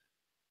bet,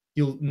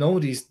 you'll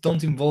notice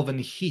don't involve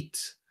any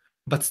heat,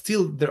 but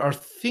still there are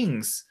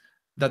things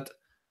that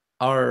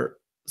are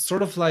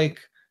sort of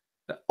like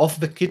off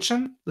the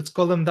kitchen, let's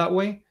call them that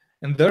way,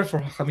 and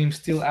therefore Chachamim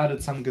still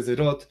added some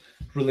gezerot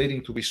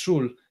relating to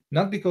bishul,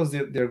 not because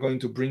they're going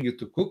to bring you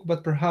to cook,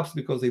 but perhaps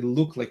because they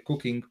look like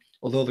cooking,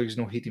 although there is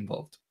no heat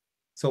involved.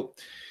 So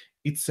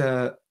it's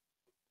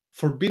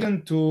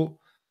forbidden to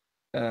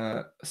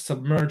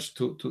submerge,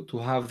 to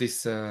have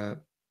this,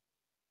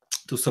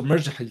 to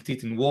submerge the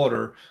haltit in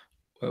water,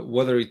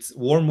 whether it's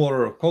warm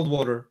water or cold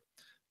water.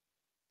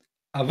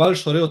 אבל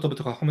שורה אותו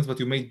בתוך החומץ, but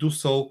you may do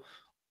so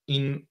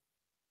in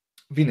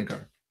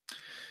vinegar.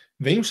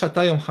 ואם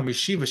שתה יום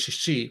חמישי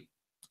ושישי,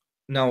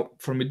 now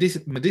for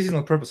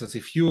medicinal purposes,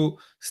 if you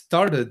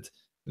started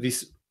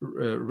this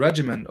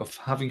regimen of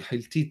having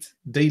haltit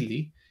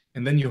daily,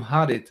 and then you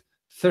had it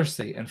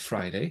Thursday and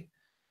Friday,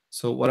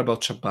 so what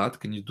about Shabbat?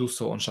 Can you do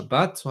so on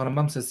Shabbat? So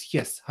Rambam says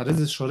yes. הרי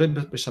זה שורה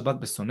בשבת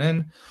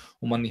בסונן,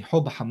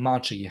 ומניחו בחמה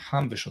עד שיהיה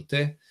חם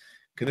ושותה,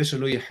 כדי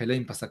שלא יחלה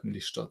אם פסק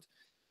מלשתות.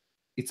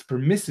 It's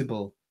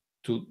permissible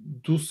to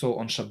do so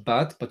on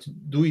Shabbat, but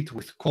do it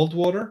with cold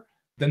water,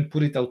 then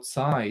put it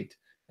outside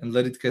and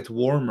let it get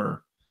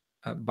warmer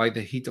by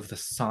the heat of the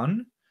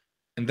sun,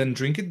 and then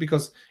drink it,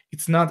 because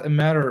it's not a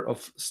matter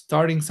of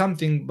starting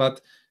something,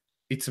 but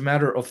it's a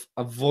matter of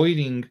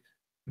avoiding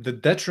the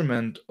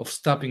detriment of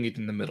stopping it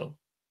in the middle.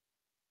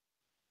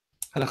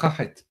 הלכה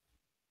ח'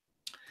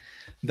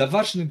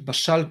 דבר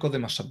שנתבשל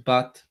קודם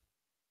השבת,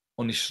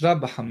 או נשרה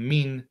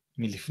בחמין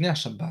מלפני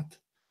השבת,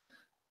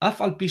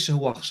 אף על פי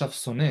שהוא עכשיו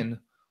סונן,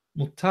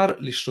 מותר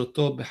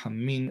לשרותו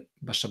בחמין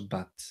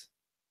בשבת.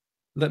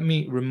 Let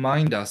me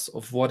remind us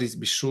of what is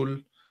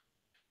bishul.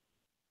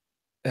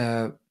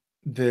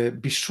 The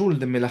bishul,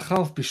 the melacha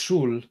of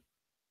bishul,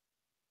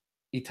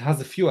 it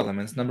has a few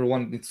elements. Number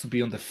one, it needs to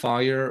be on the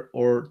fire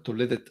or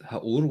toledet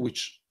ha'ur,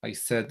 which I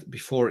said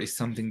before is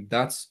something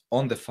that's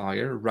on the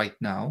fire right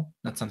now,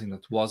 not something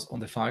that was on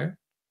the fire.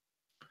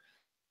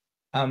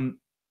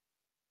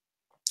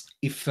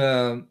 If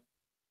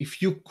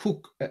you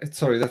cook,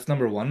 sorry, that's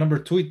number one. Number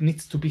two, it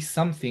needs to be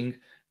something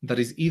that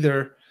is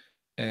either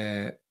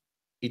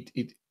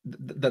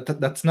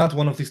that's not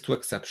one of these two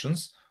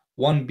exceptions,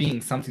 One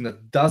being something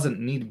that doesn't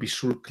need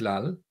bishul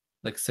klal,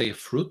 like say a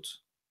fruit,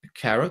 a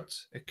carrot.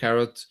 A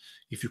carrot,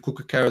 if you cook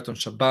a carrot on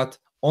Shabbat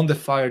on the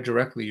fire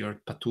directly, you're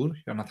patur,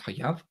 you're not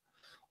hayav.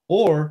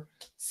 Or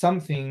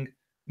something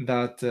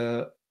that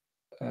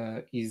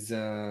is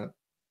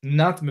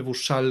not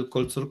mevushal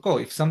kol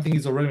tzorko. If something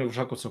is already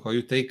mevushal kol tzorko,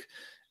 you take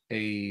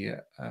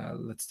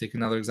let's take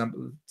another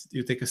example.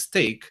 You take a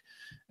steak,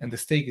 and the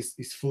steak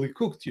is fully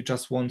cooked. You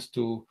just want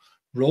to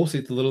roast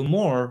it a little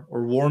more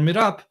or warm it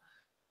up.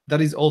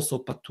 That is also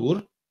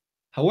patur.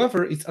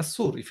 However, it's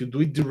asur. If you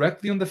do it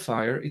directly on the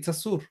fire, it's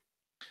asur.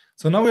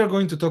 So now we are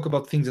going to talk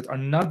about things that are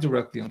not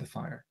directly on the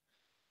fire.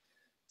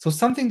 So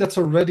something that's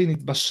already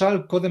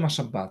nitbashal kodem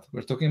HaShabbat.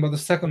 We're talking about the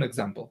second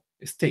example,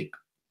 a steak.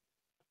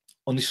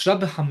 או נשרה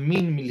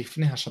בחמין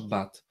מלפני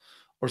השבת,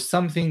 or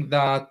something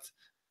that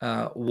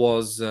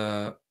was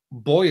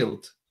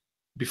boiled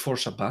before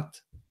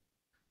Shabbat,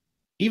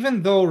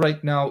 even though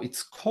right now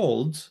it's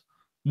cold,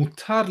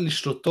 mutar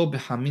לשרותו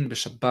בחמין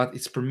בשבת,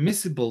 it's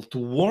permissible to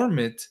warm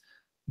it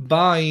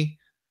by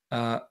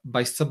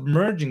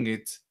submerging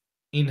it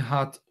in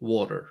hot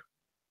water.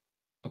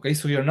 Okay,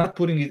 so you're not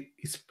putting it,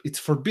 it's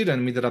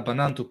forbidden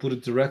midrabanan to put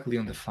it directly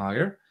on the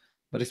fire,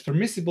 but it's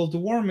permissible to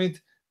warm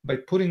it by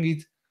putting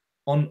it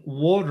on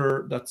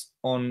water that's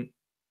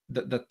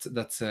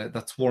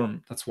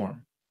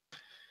warm.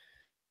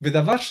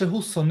 ודבר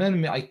שהוא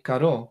סונן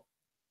מעיקרו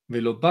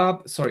ולא בא,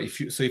 sorry,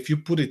 if you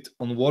put it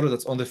on water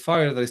that's on the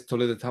fire, that is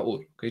תולדת האור,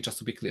 okay, just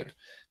to be clear.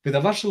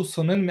 ודבר שהוא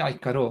סונן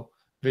מעיקרו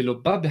ולא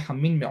בא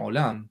בחמין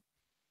מעולם,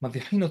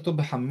 מדיחין אותו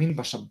בחמין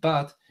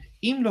בשבת,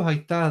 אם לא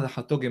הייתה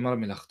הדחתו גמר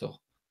מלאכתו.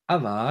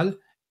 אבל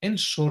אין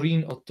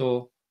שורין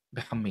אותו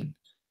בחמין.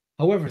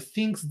 However,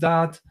 things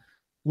that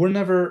were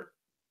never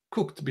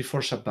cooked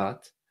before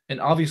Shabbat,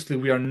 and obviously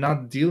we are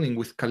not dealing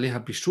with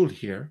kaleh bishul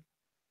here,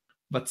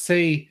 but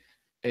say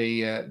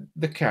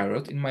the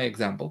carrot in my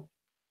example,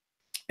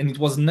 and it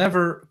was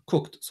never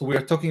cooked. So we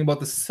are talking about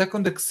the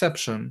second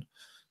exception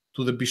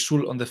to the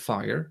bishul on the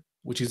fire,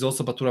 which is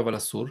also patur aval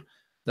asur,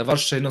 davar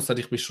she'eino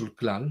tzarich bishul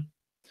klal,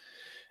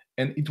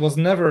 and it was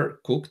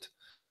never cooked.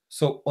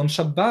 So on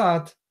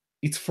Shabbat,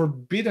 it's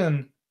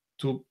forbidden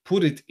to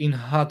put it in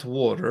hot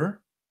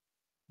water,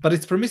 but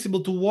it's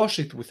permissible to wash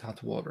it with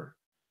hot water,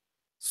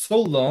 so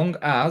long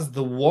as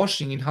the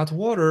washing in hot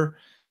water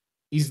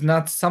is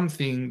not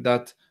something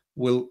that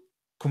will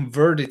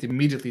convert it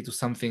immediately to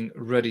something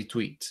ready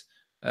to eat.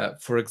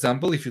 For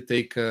example, if you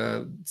take,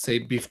 say,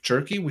 beef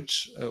jerky,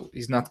 which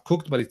is not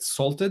cooked, but it's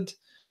salted,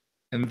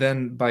 and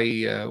then by,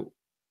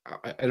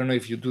 I don't know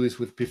if you do this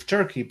with beef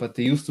jerky, but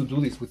they used to do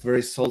this with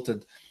very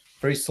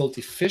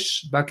salty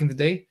fish back in the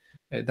day,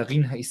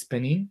 darin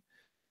ha'ispenin,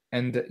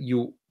 and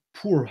you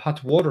pour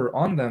hot water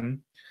on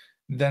them,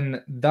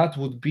 then that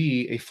would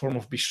be a form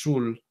of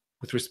bishul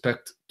with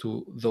respect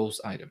to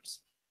those items.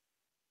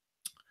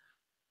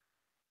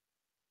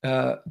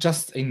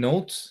 Just a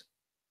note,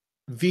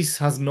 this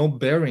has no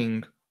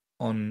bearing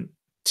on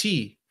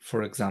tea,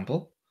 for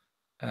example.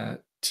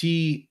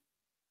 This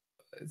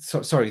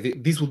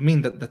would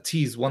mean that the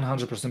tea is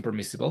 100%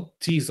 permissible.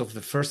 Tea is of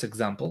the first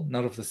example,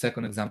 not of the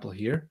second example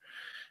here.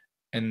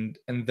 And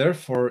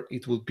therefore,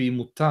 it would be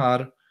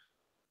mutar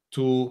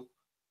to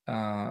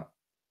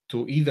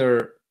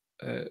either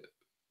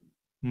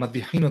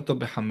madihin oto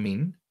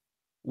behamin,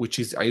 which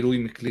is airui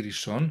mikli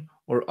rishon,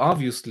 or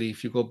obviously,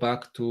 if you go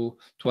back to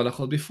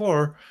halachot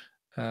before,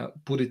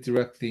 put it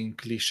directly in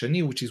kli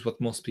sheni, which is what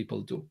most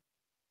people do.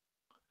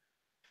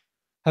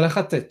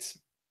 הלכה ט'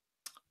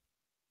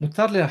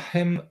 מותר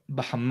להחם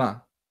בחמה,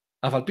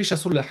 אף על פי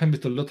שאסור להחם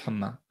בתולדות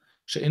חמה,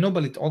 שאינו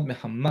בא לטעוד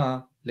מחמה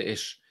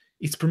לאש.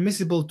 It's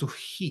permissible to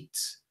heat.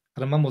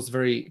 Rambam was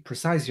very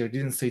precise here. He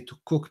didn't say to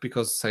cook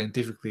because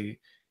scientifically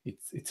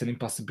it's an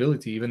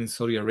impossibility, even in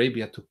Saudi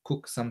Arabia, to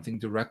cook something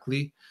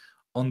directly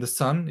on the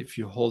sun. If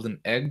you hold an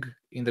egg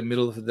in the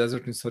middle of the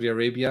desert in Saudi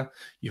Arabia,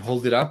 you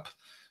hold it up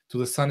to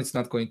the sun, it's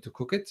not going to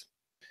cook it.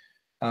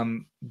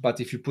 But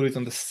if you put it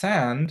on the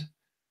sand,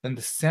 then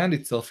the sand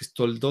itself is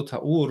toldot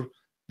ha'ur.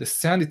 The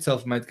sand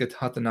itself might get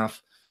hot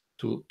enough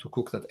to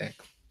cook that egg.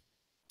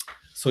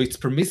 So it's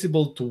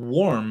permissible to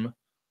warm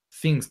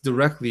things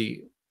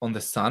directly on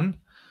the sun,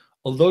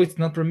 although it's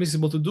not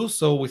permissible to do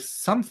so with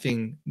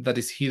something that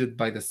is heated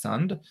by the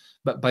sun.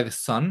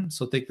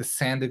 So take the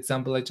sand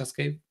example I just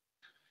gave.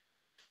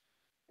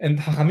 And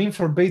Hachamim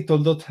forbade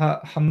toldot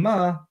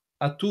ha'hama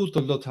atu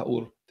toldot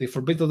ha'ur. They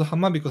forbade toldot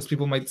ha'hama because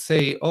people might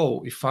say,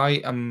 oh, if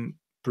I am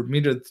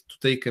permitted to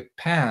take a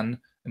pan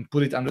and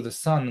put it under the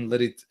sun and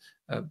let it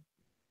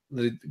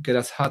get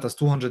as hot as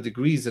 200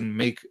 degrees and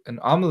make an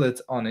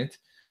omelette on it,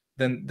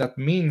 then that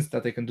means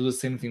that I can do the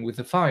same thing with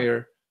the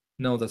fire.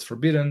 No, that's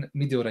forbidden.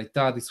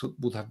 Midoraita, this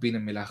would have been a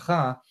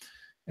melacha,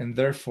 and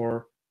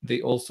therefore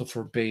they also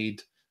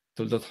forbade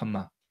toldot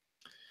hama.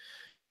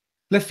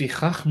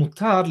 לפיכך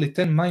מותר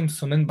ליתן מים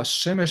סונן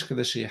בשמש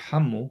כדי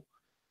שיחמו,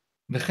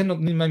 וכן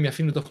נותנים מים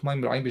יפים לתוך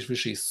מים רעים בשביל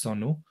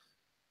שיסונו,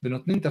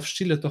 ונותנים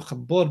תבשיל לתוך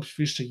הבור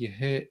בשביל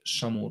שיהיה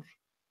שמור.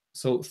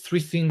 So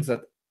 3 things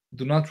that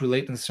do not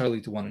relate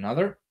necessarily to one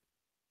another.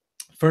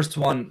 First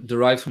one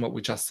derives from what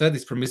we just said.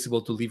 It's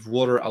permissible to leave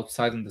water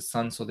outside in the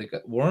sun so they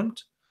get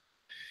warmed.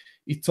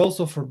 It's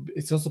also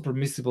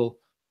permissible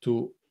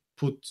to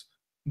put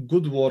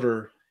good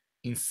water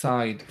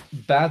inside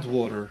bad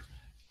water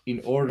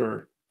in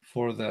order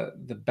for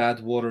the bad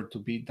water to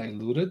be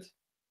diluted.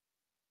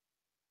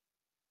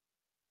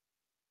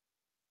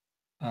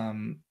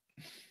 And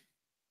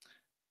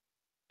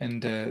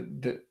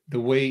the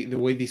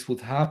way this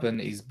would happen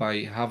is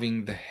by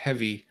having the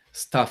heavy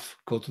stuff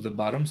go to the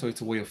bottom, so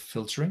it's a way of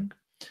filtering.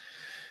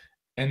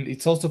 And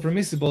it's also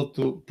permissible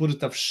to put a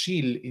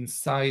tafshil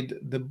inside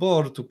the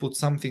bor, to put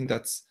something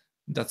that's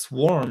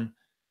warm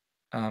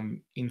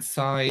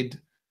inside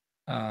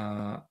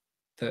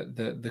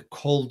the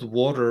cold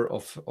water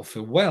of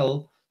a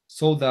well,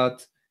 so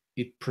that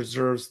it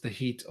preserves the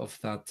heat of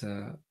that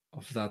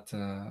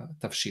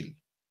tafshil.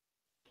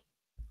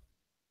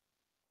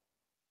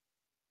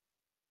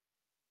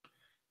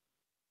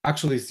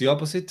 Actually, it's the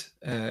opposite.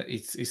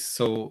 It's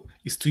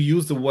to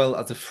use the well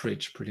as a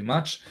fridge, pretty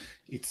much.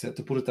 It's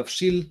to put a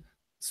tafshil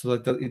so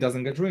that it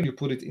doesn't get ruined. You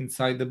put it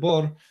inside the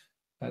bor.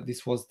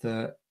 This was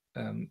the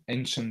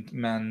ancient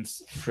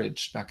man's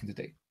fridge back in the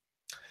day.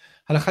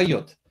 הלכה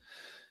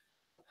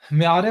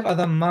מערב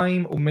אדם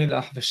מים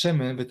ומלח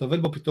ושמן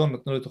וטובל בו פתאום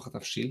נתנו לתוך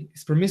התבשיל.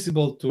 It's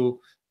permissible to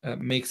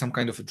make some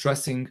kind of a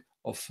dressing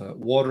of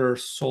water,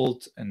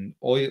 salt, and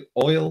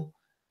oil,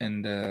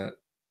 and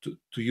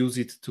to use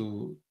it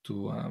to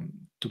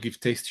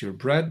give taste to your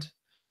bread,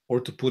 or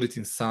to put it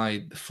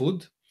inside the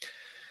food.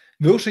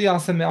 והוא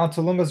שיעשה מעט,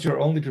 so long as you're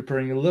only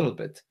preparing a little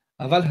bit.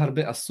 אבל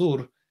הרבה אסור,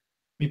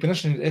 מפני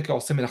שנראה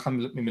כעושה מלאכה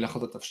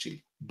ממלאכות התבשיל.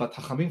 But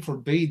חכמים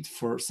forbade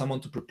for someone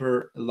to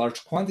prepare a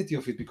large quantity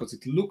of it because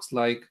it looks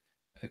like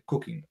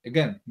cooking.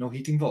 Again, no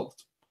heat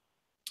involved.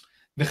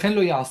 וכן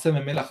לא יעשה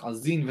ממלח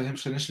עזין והם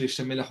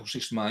שלישי מלח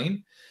ושליש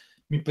מים,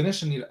 מפני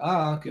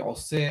שנראה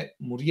כעושה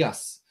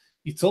מורייס.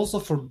 It's also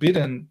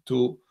forbidden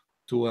to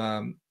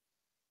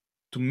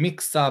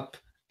mix up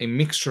a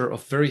mixture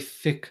of very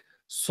thick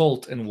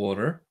salt and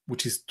water,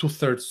 which is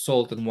 2/3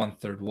 salt and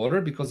 1/3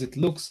 water, because it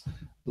looks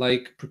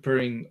like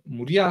preparing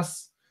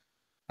murias,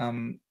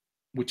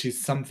 which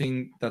is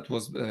something that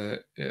was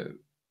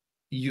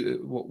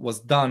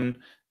done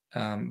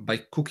by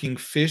cooking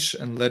fish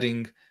and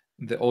letting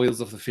the oils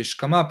of the fish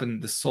come up,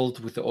 and the salt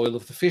with the oil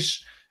of the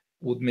fish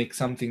would make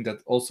something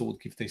that also would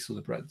give taste to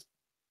the bread.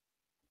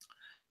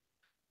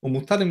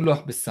 ומותר למלוח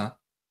ביצה,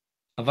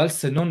 אבל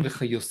סנון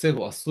וכיוסה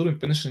הוא אסור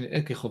מפני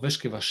שנראה כחובש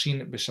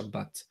כבשין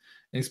בשבת.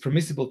 And it's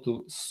permissible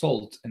to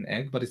salt an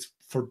egg, but it's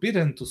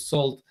forbidden to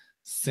salt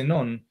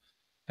senon.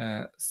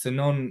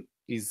 Senon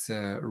is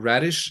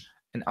radish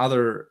and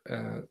other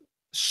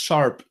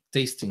sharp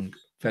tasting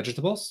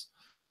vegetables,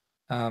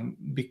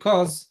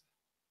 because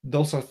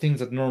those are things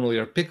that normally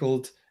are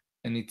pickled,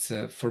 and it's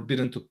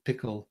forbidden to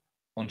pickle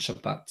on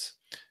Shabbat.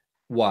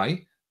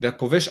 Why?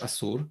 והכובש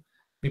אסור,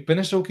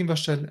 מפני שהוא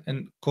כמבשל.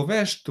 And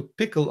kovesh, to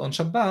pickle on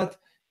Shabbat,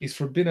 is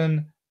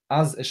forbidden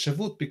as a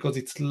shavut because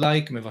it's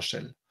like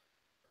מבשל.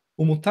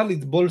 ומותר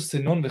לטבול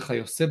סנון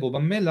וכיוסה בו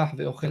במלח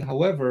ואוכל.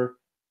 However,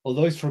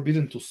 although it's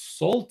forbidden to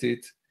salt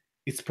it,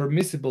 it's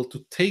permissible to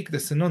take the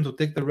senon, to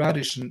take the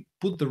radish and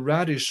put the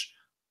radish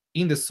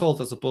in the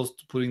salt as opposed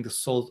to putting the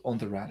salt on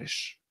the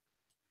radish.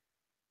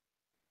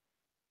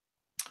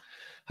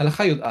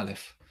 הלכה י"א,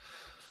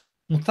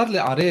 מותר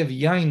לערב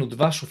יין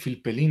ודבש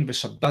ופלפלין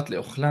בשבת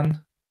לאוכלן,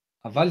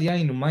 אבל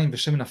יין ומים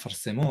ושמן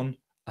אפרסמון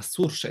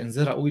אסור, שאין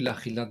זה ראוי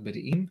לאכילת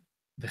בריאים,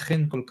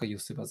 וכן כל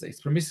כיוסה בזה.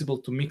 It's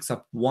permissible to mix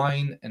up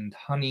wine and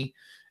honey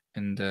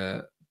and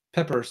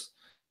peppers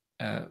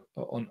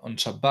on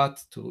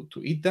Shabbat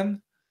to eat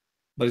them,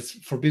 but it's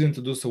forbidden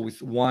to do so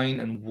with wine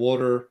and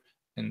water.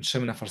 And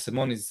shemen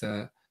afarsemon is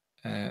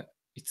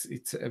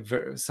it's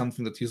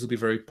something that used to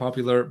be very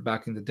popular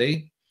back in the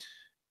day,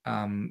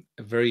 a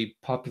very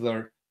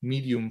popular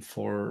medium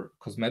for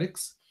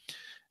cosmetics.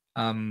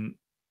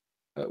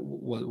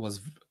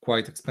 Was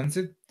quite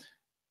expensive,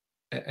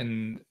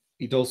 and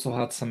it also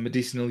had some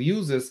medicinal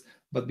uses,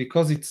 but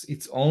because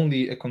it's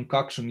only a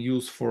concoction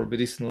used for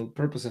medicinal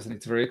purposes and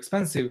it's very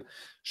expensive,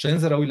 it's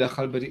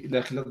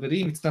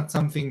not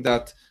something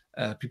that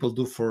people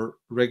do for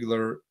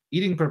regular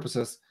eating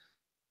purposes,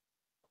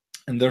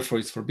 and therefore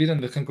it's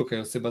forbidden.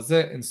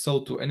 And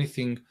so to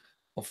anything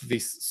of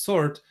this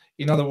sort,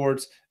 in other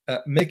words,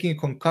 making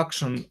a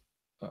concoction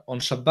on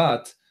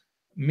Shabbat,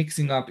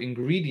 mixing up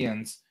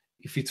ingredients,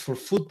 if it's for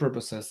food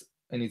purposes,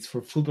 and it's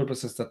for food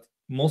purposes that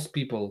most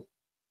people,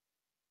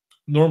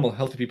 normal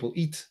healthy people,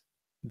 eat,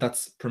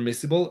 that's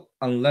permissible,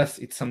 unless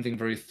it's something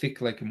very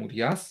thick like a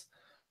murias.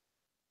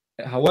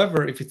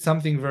 However, if it's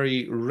something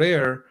very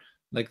rare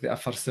like the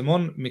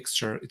afarsemon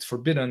mixture, it's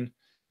forbidden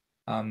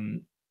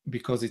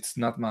because it's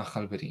not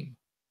ma'achal berim.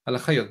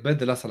 Halacha yot bet,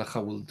 the last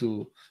halacha we'll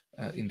do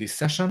in this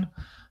session.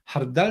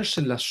 Hardal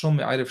shel lashon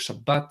me'arev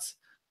Shabbat.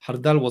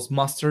 Hardal was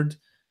mustard.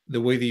 The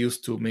way they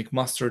used to make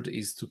mustard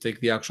is to take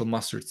the actual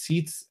mustard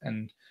seeds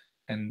and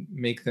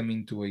make them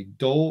into a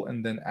dough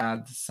and then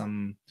add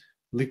some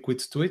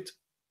liquids to it.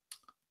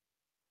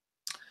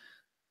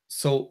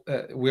 So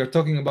we are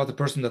talking about the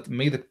person that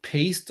made a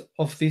paste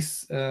of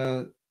this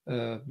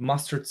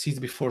mustard seeds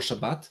before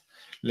Shabbat.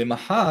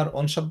 למחר,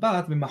 on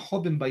Shabbat,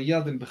 ומחובים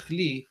ביד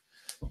ובכלי,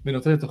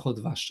 ונותן לתוכו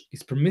דבש.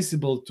 It's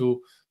permissible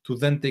to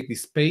then take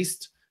this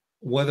paste,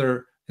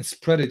 whether and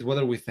spread it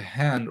whether with a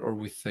hand or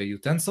with a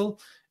utensil,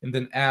 and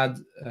then add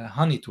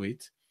honey to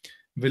it.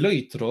 ולא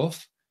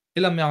יטרוף,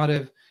 אלא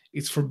מערב.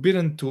 It's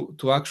forbidden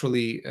to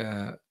actually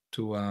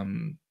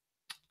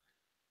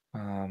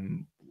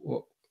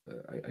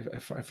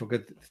I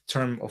forget the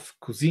term of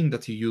cuisine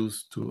that you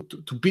use to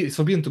beat. It's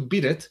forbidden to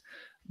beat it,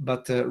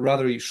 but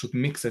rather you should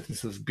mix it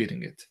instead of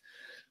beating it.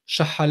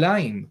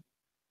 Shahalaim,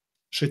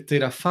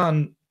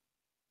 shetirafan.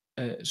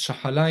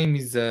 Shahalaim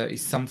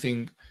is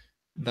something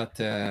that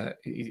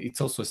it's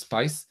also a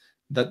spice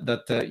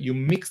that you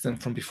mix them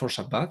from before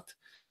Shabbat.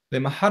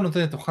 למחר נותן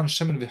לתוכן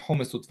שמן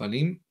וחומץ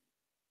ודבלים.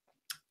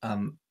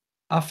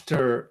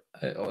 After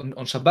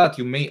on Shabbat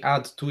you may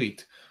add to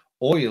it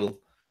oil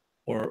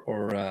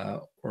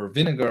or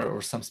vinegar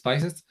or some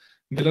spices.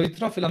 ולא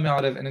יטרוף אלא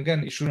מערב, and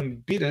again you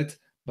shouldn't beat it,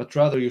 but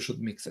rather you should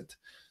mix it.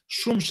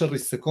 שום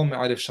שריסקו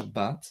מערב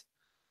שבת,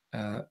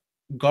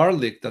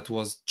 garlic that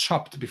was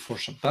chopped before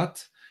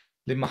Shabbat.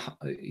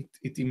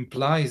 It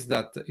implies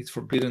that it's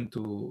forbidden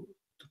to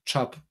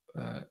chop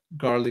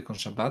garlic on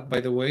Shabbat,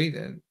 by the way,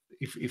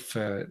 if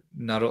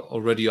not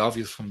already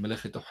obvious from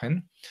Melechet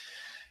Ohen.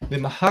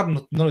 למחר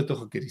נותנו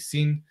לתוך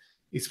הגריסין.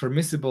 It's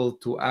permissible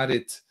to add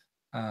it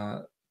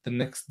the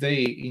next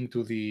day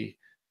into the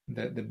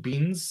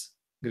beans.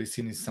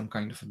 Gerisin is some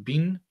kind of a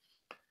bean.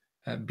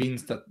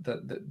 Beans that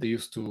they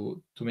used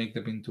to make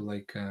them into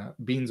like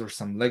beans or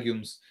some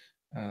legumes,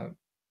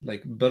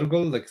 like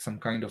burgol, like some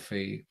kind of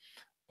a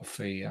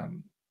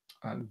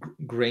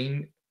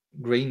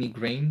grainy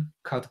grain,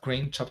 cut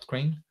grain, chopped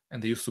grain,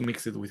 and they used to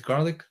mix it with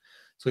garlic.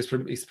 So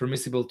it's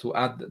permissible to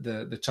add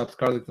the chopped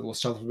garlic that was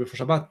chopped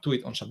before Shabbat to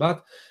it on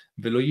Shabbat.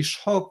 ולא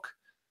ישחוק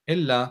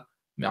אלא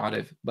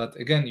מערב. But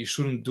again, you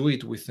shouldn't do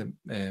it with a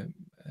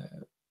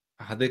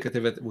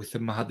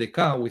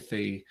mahadeka, with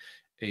a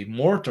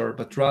mortar,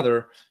 but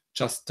rather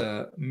just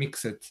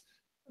mix it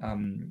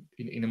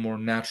in a more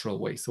natural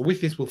way. So with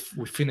this,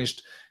 we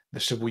finished the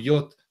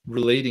Shavuyot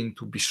relating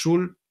to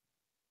Bishul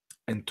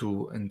and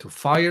to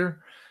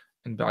fire.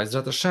 And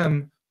Be'ezrat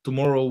Hashem,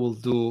 tomorrow we'll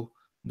do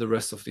the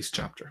rest of this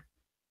chapter.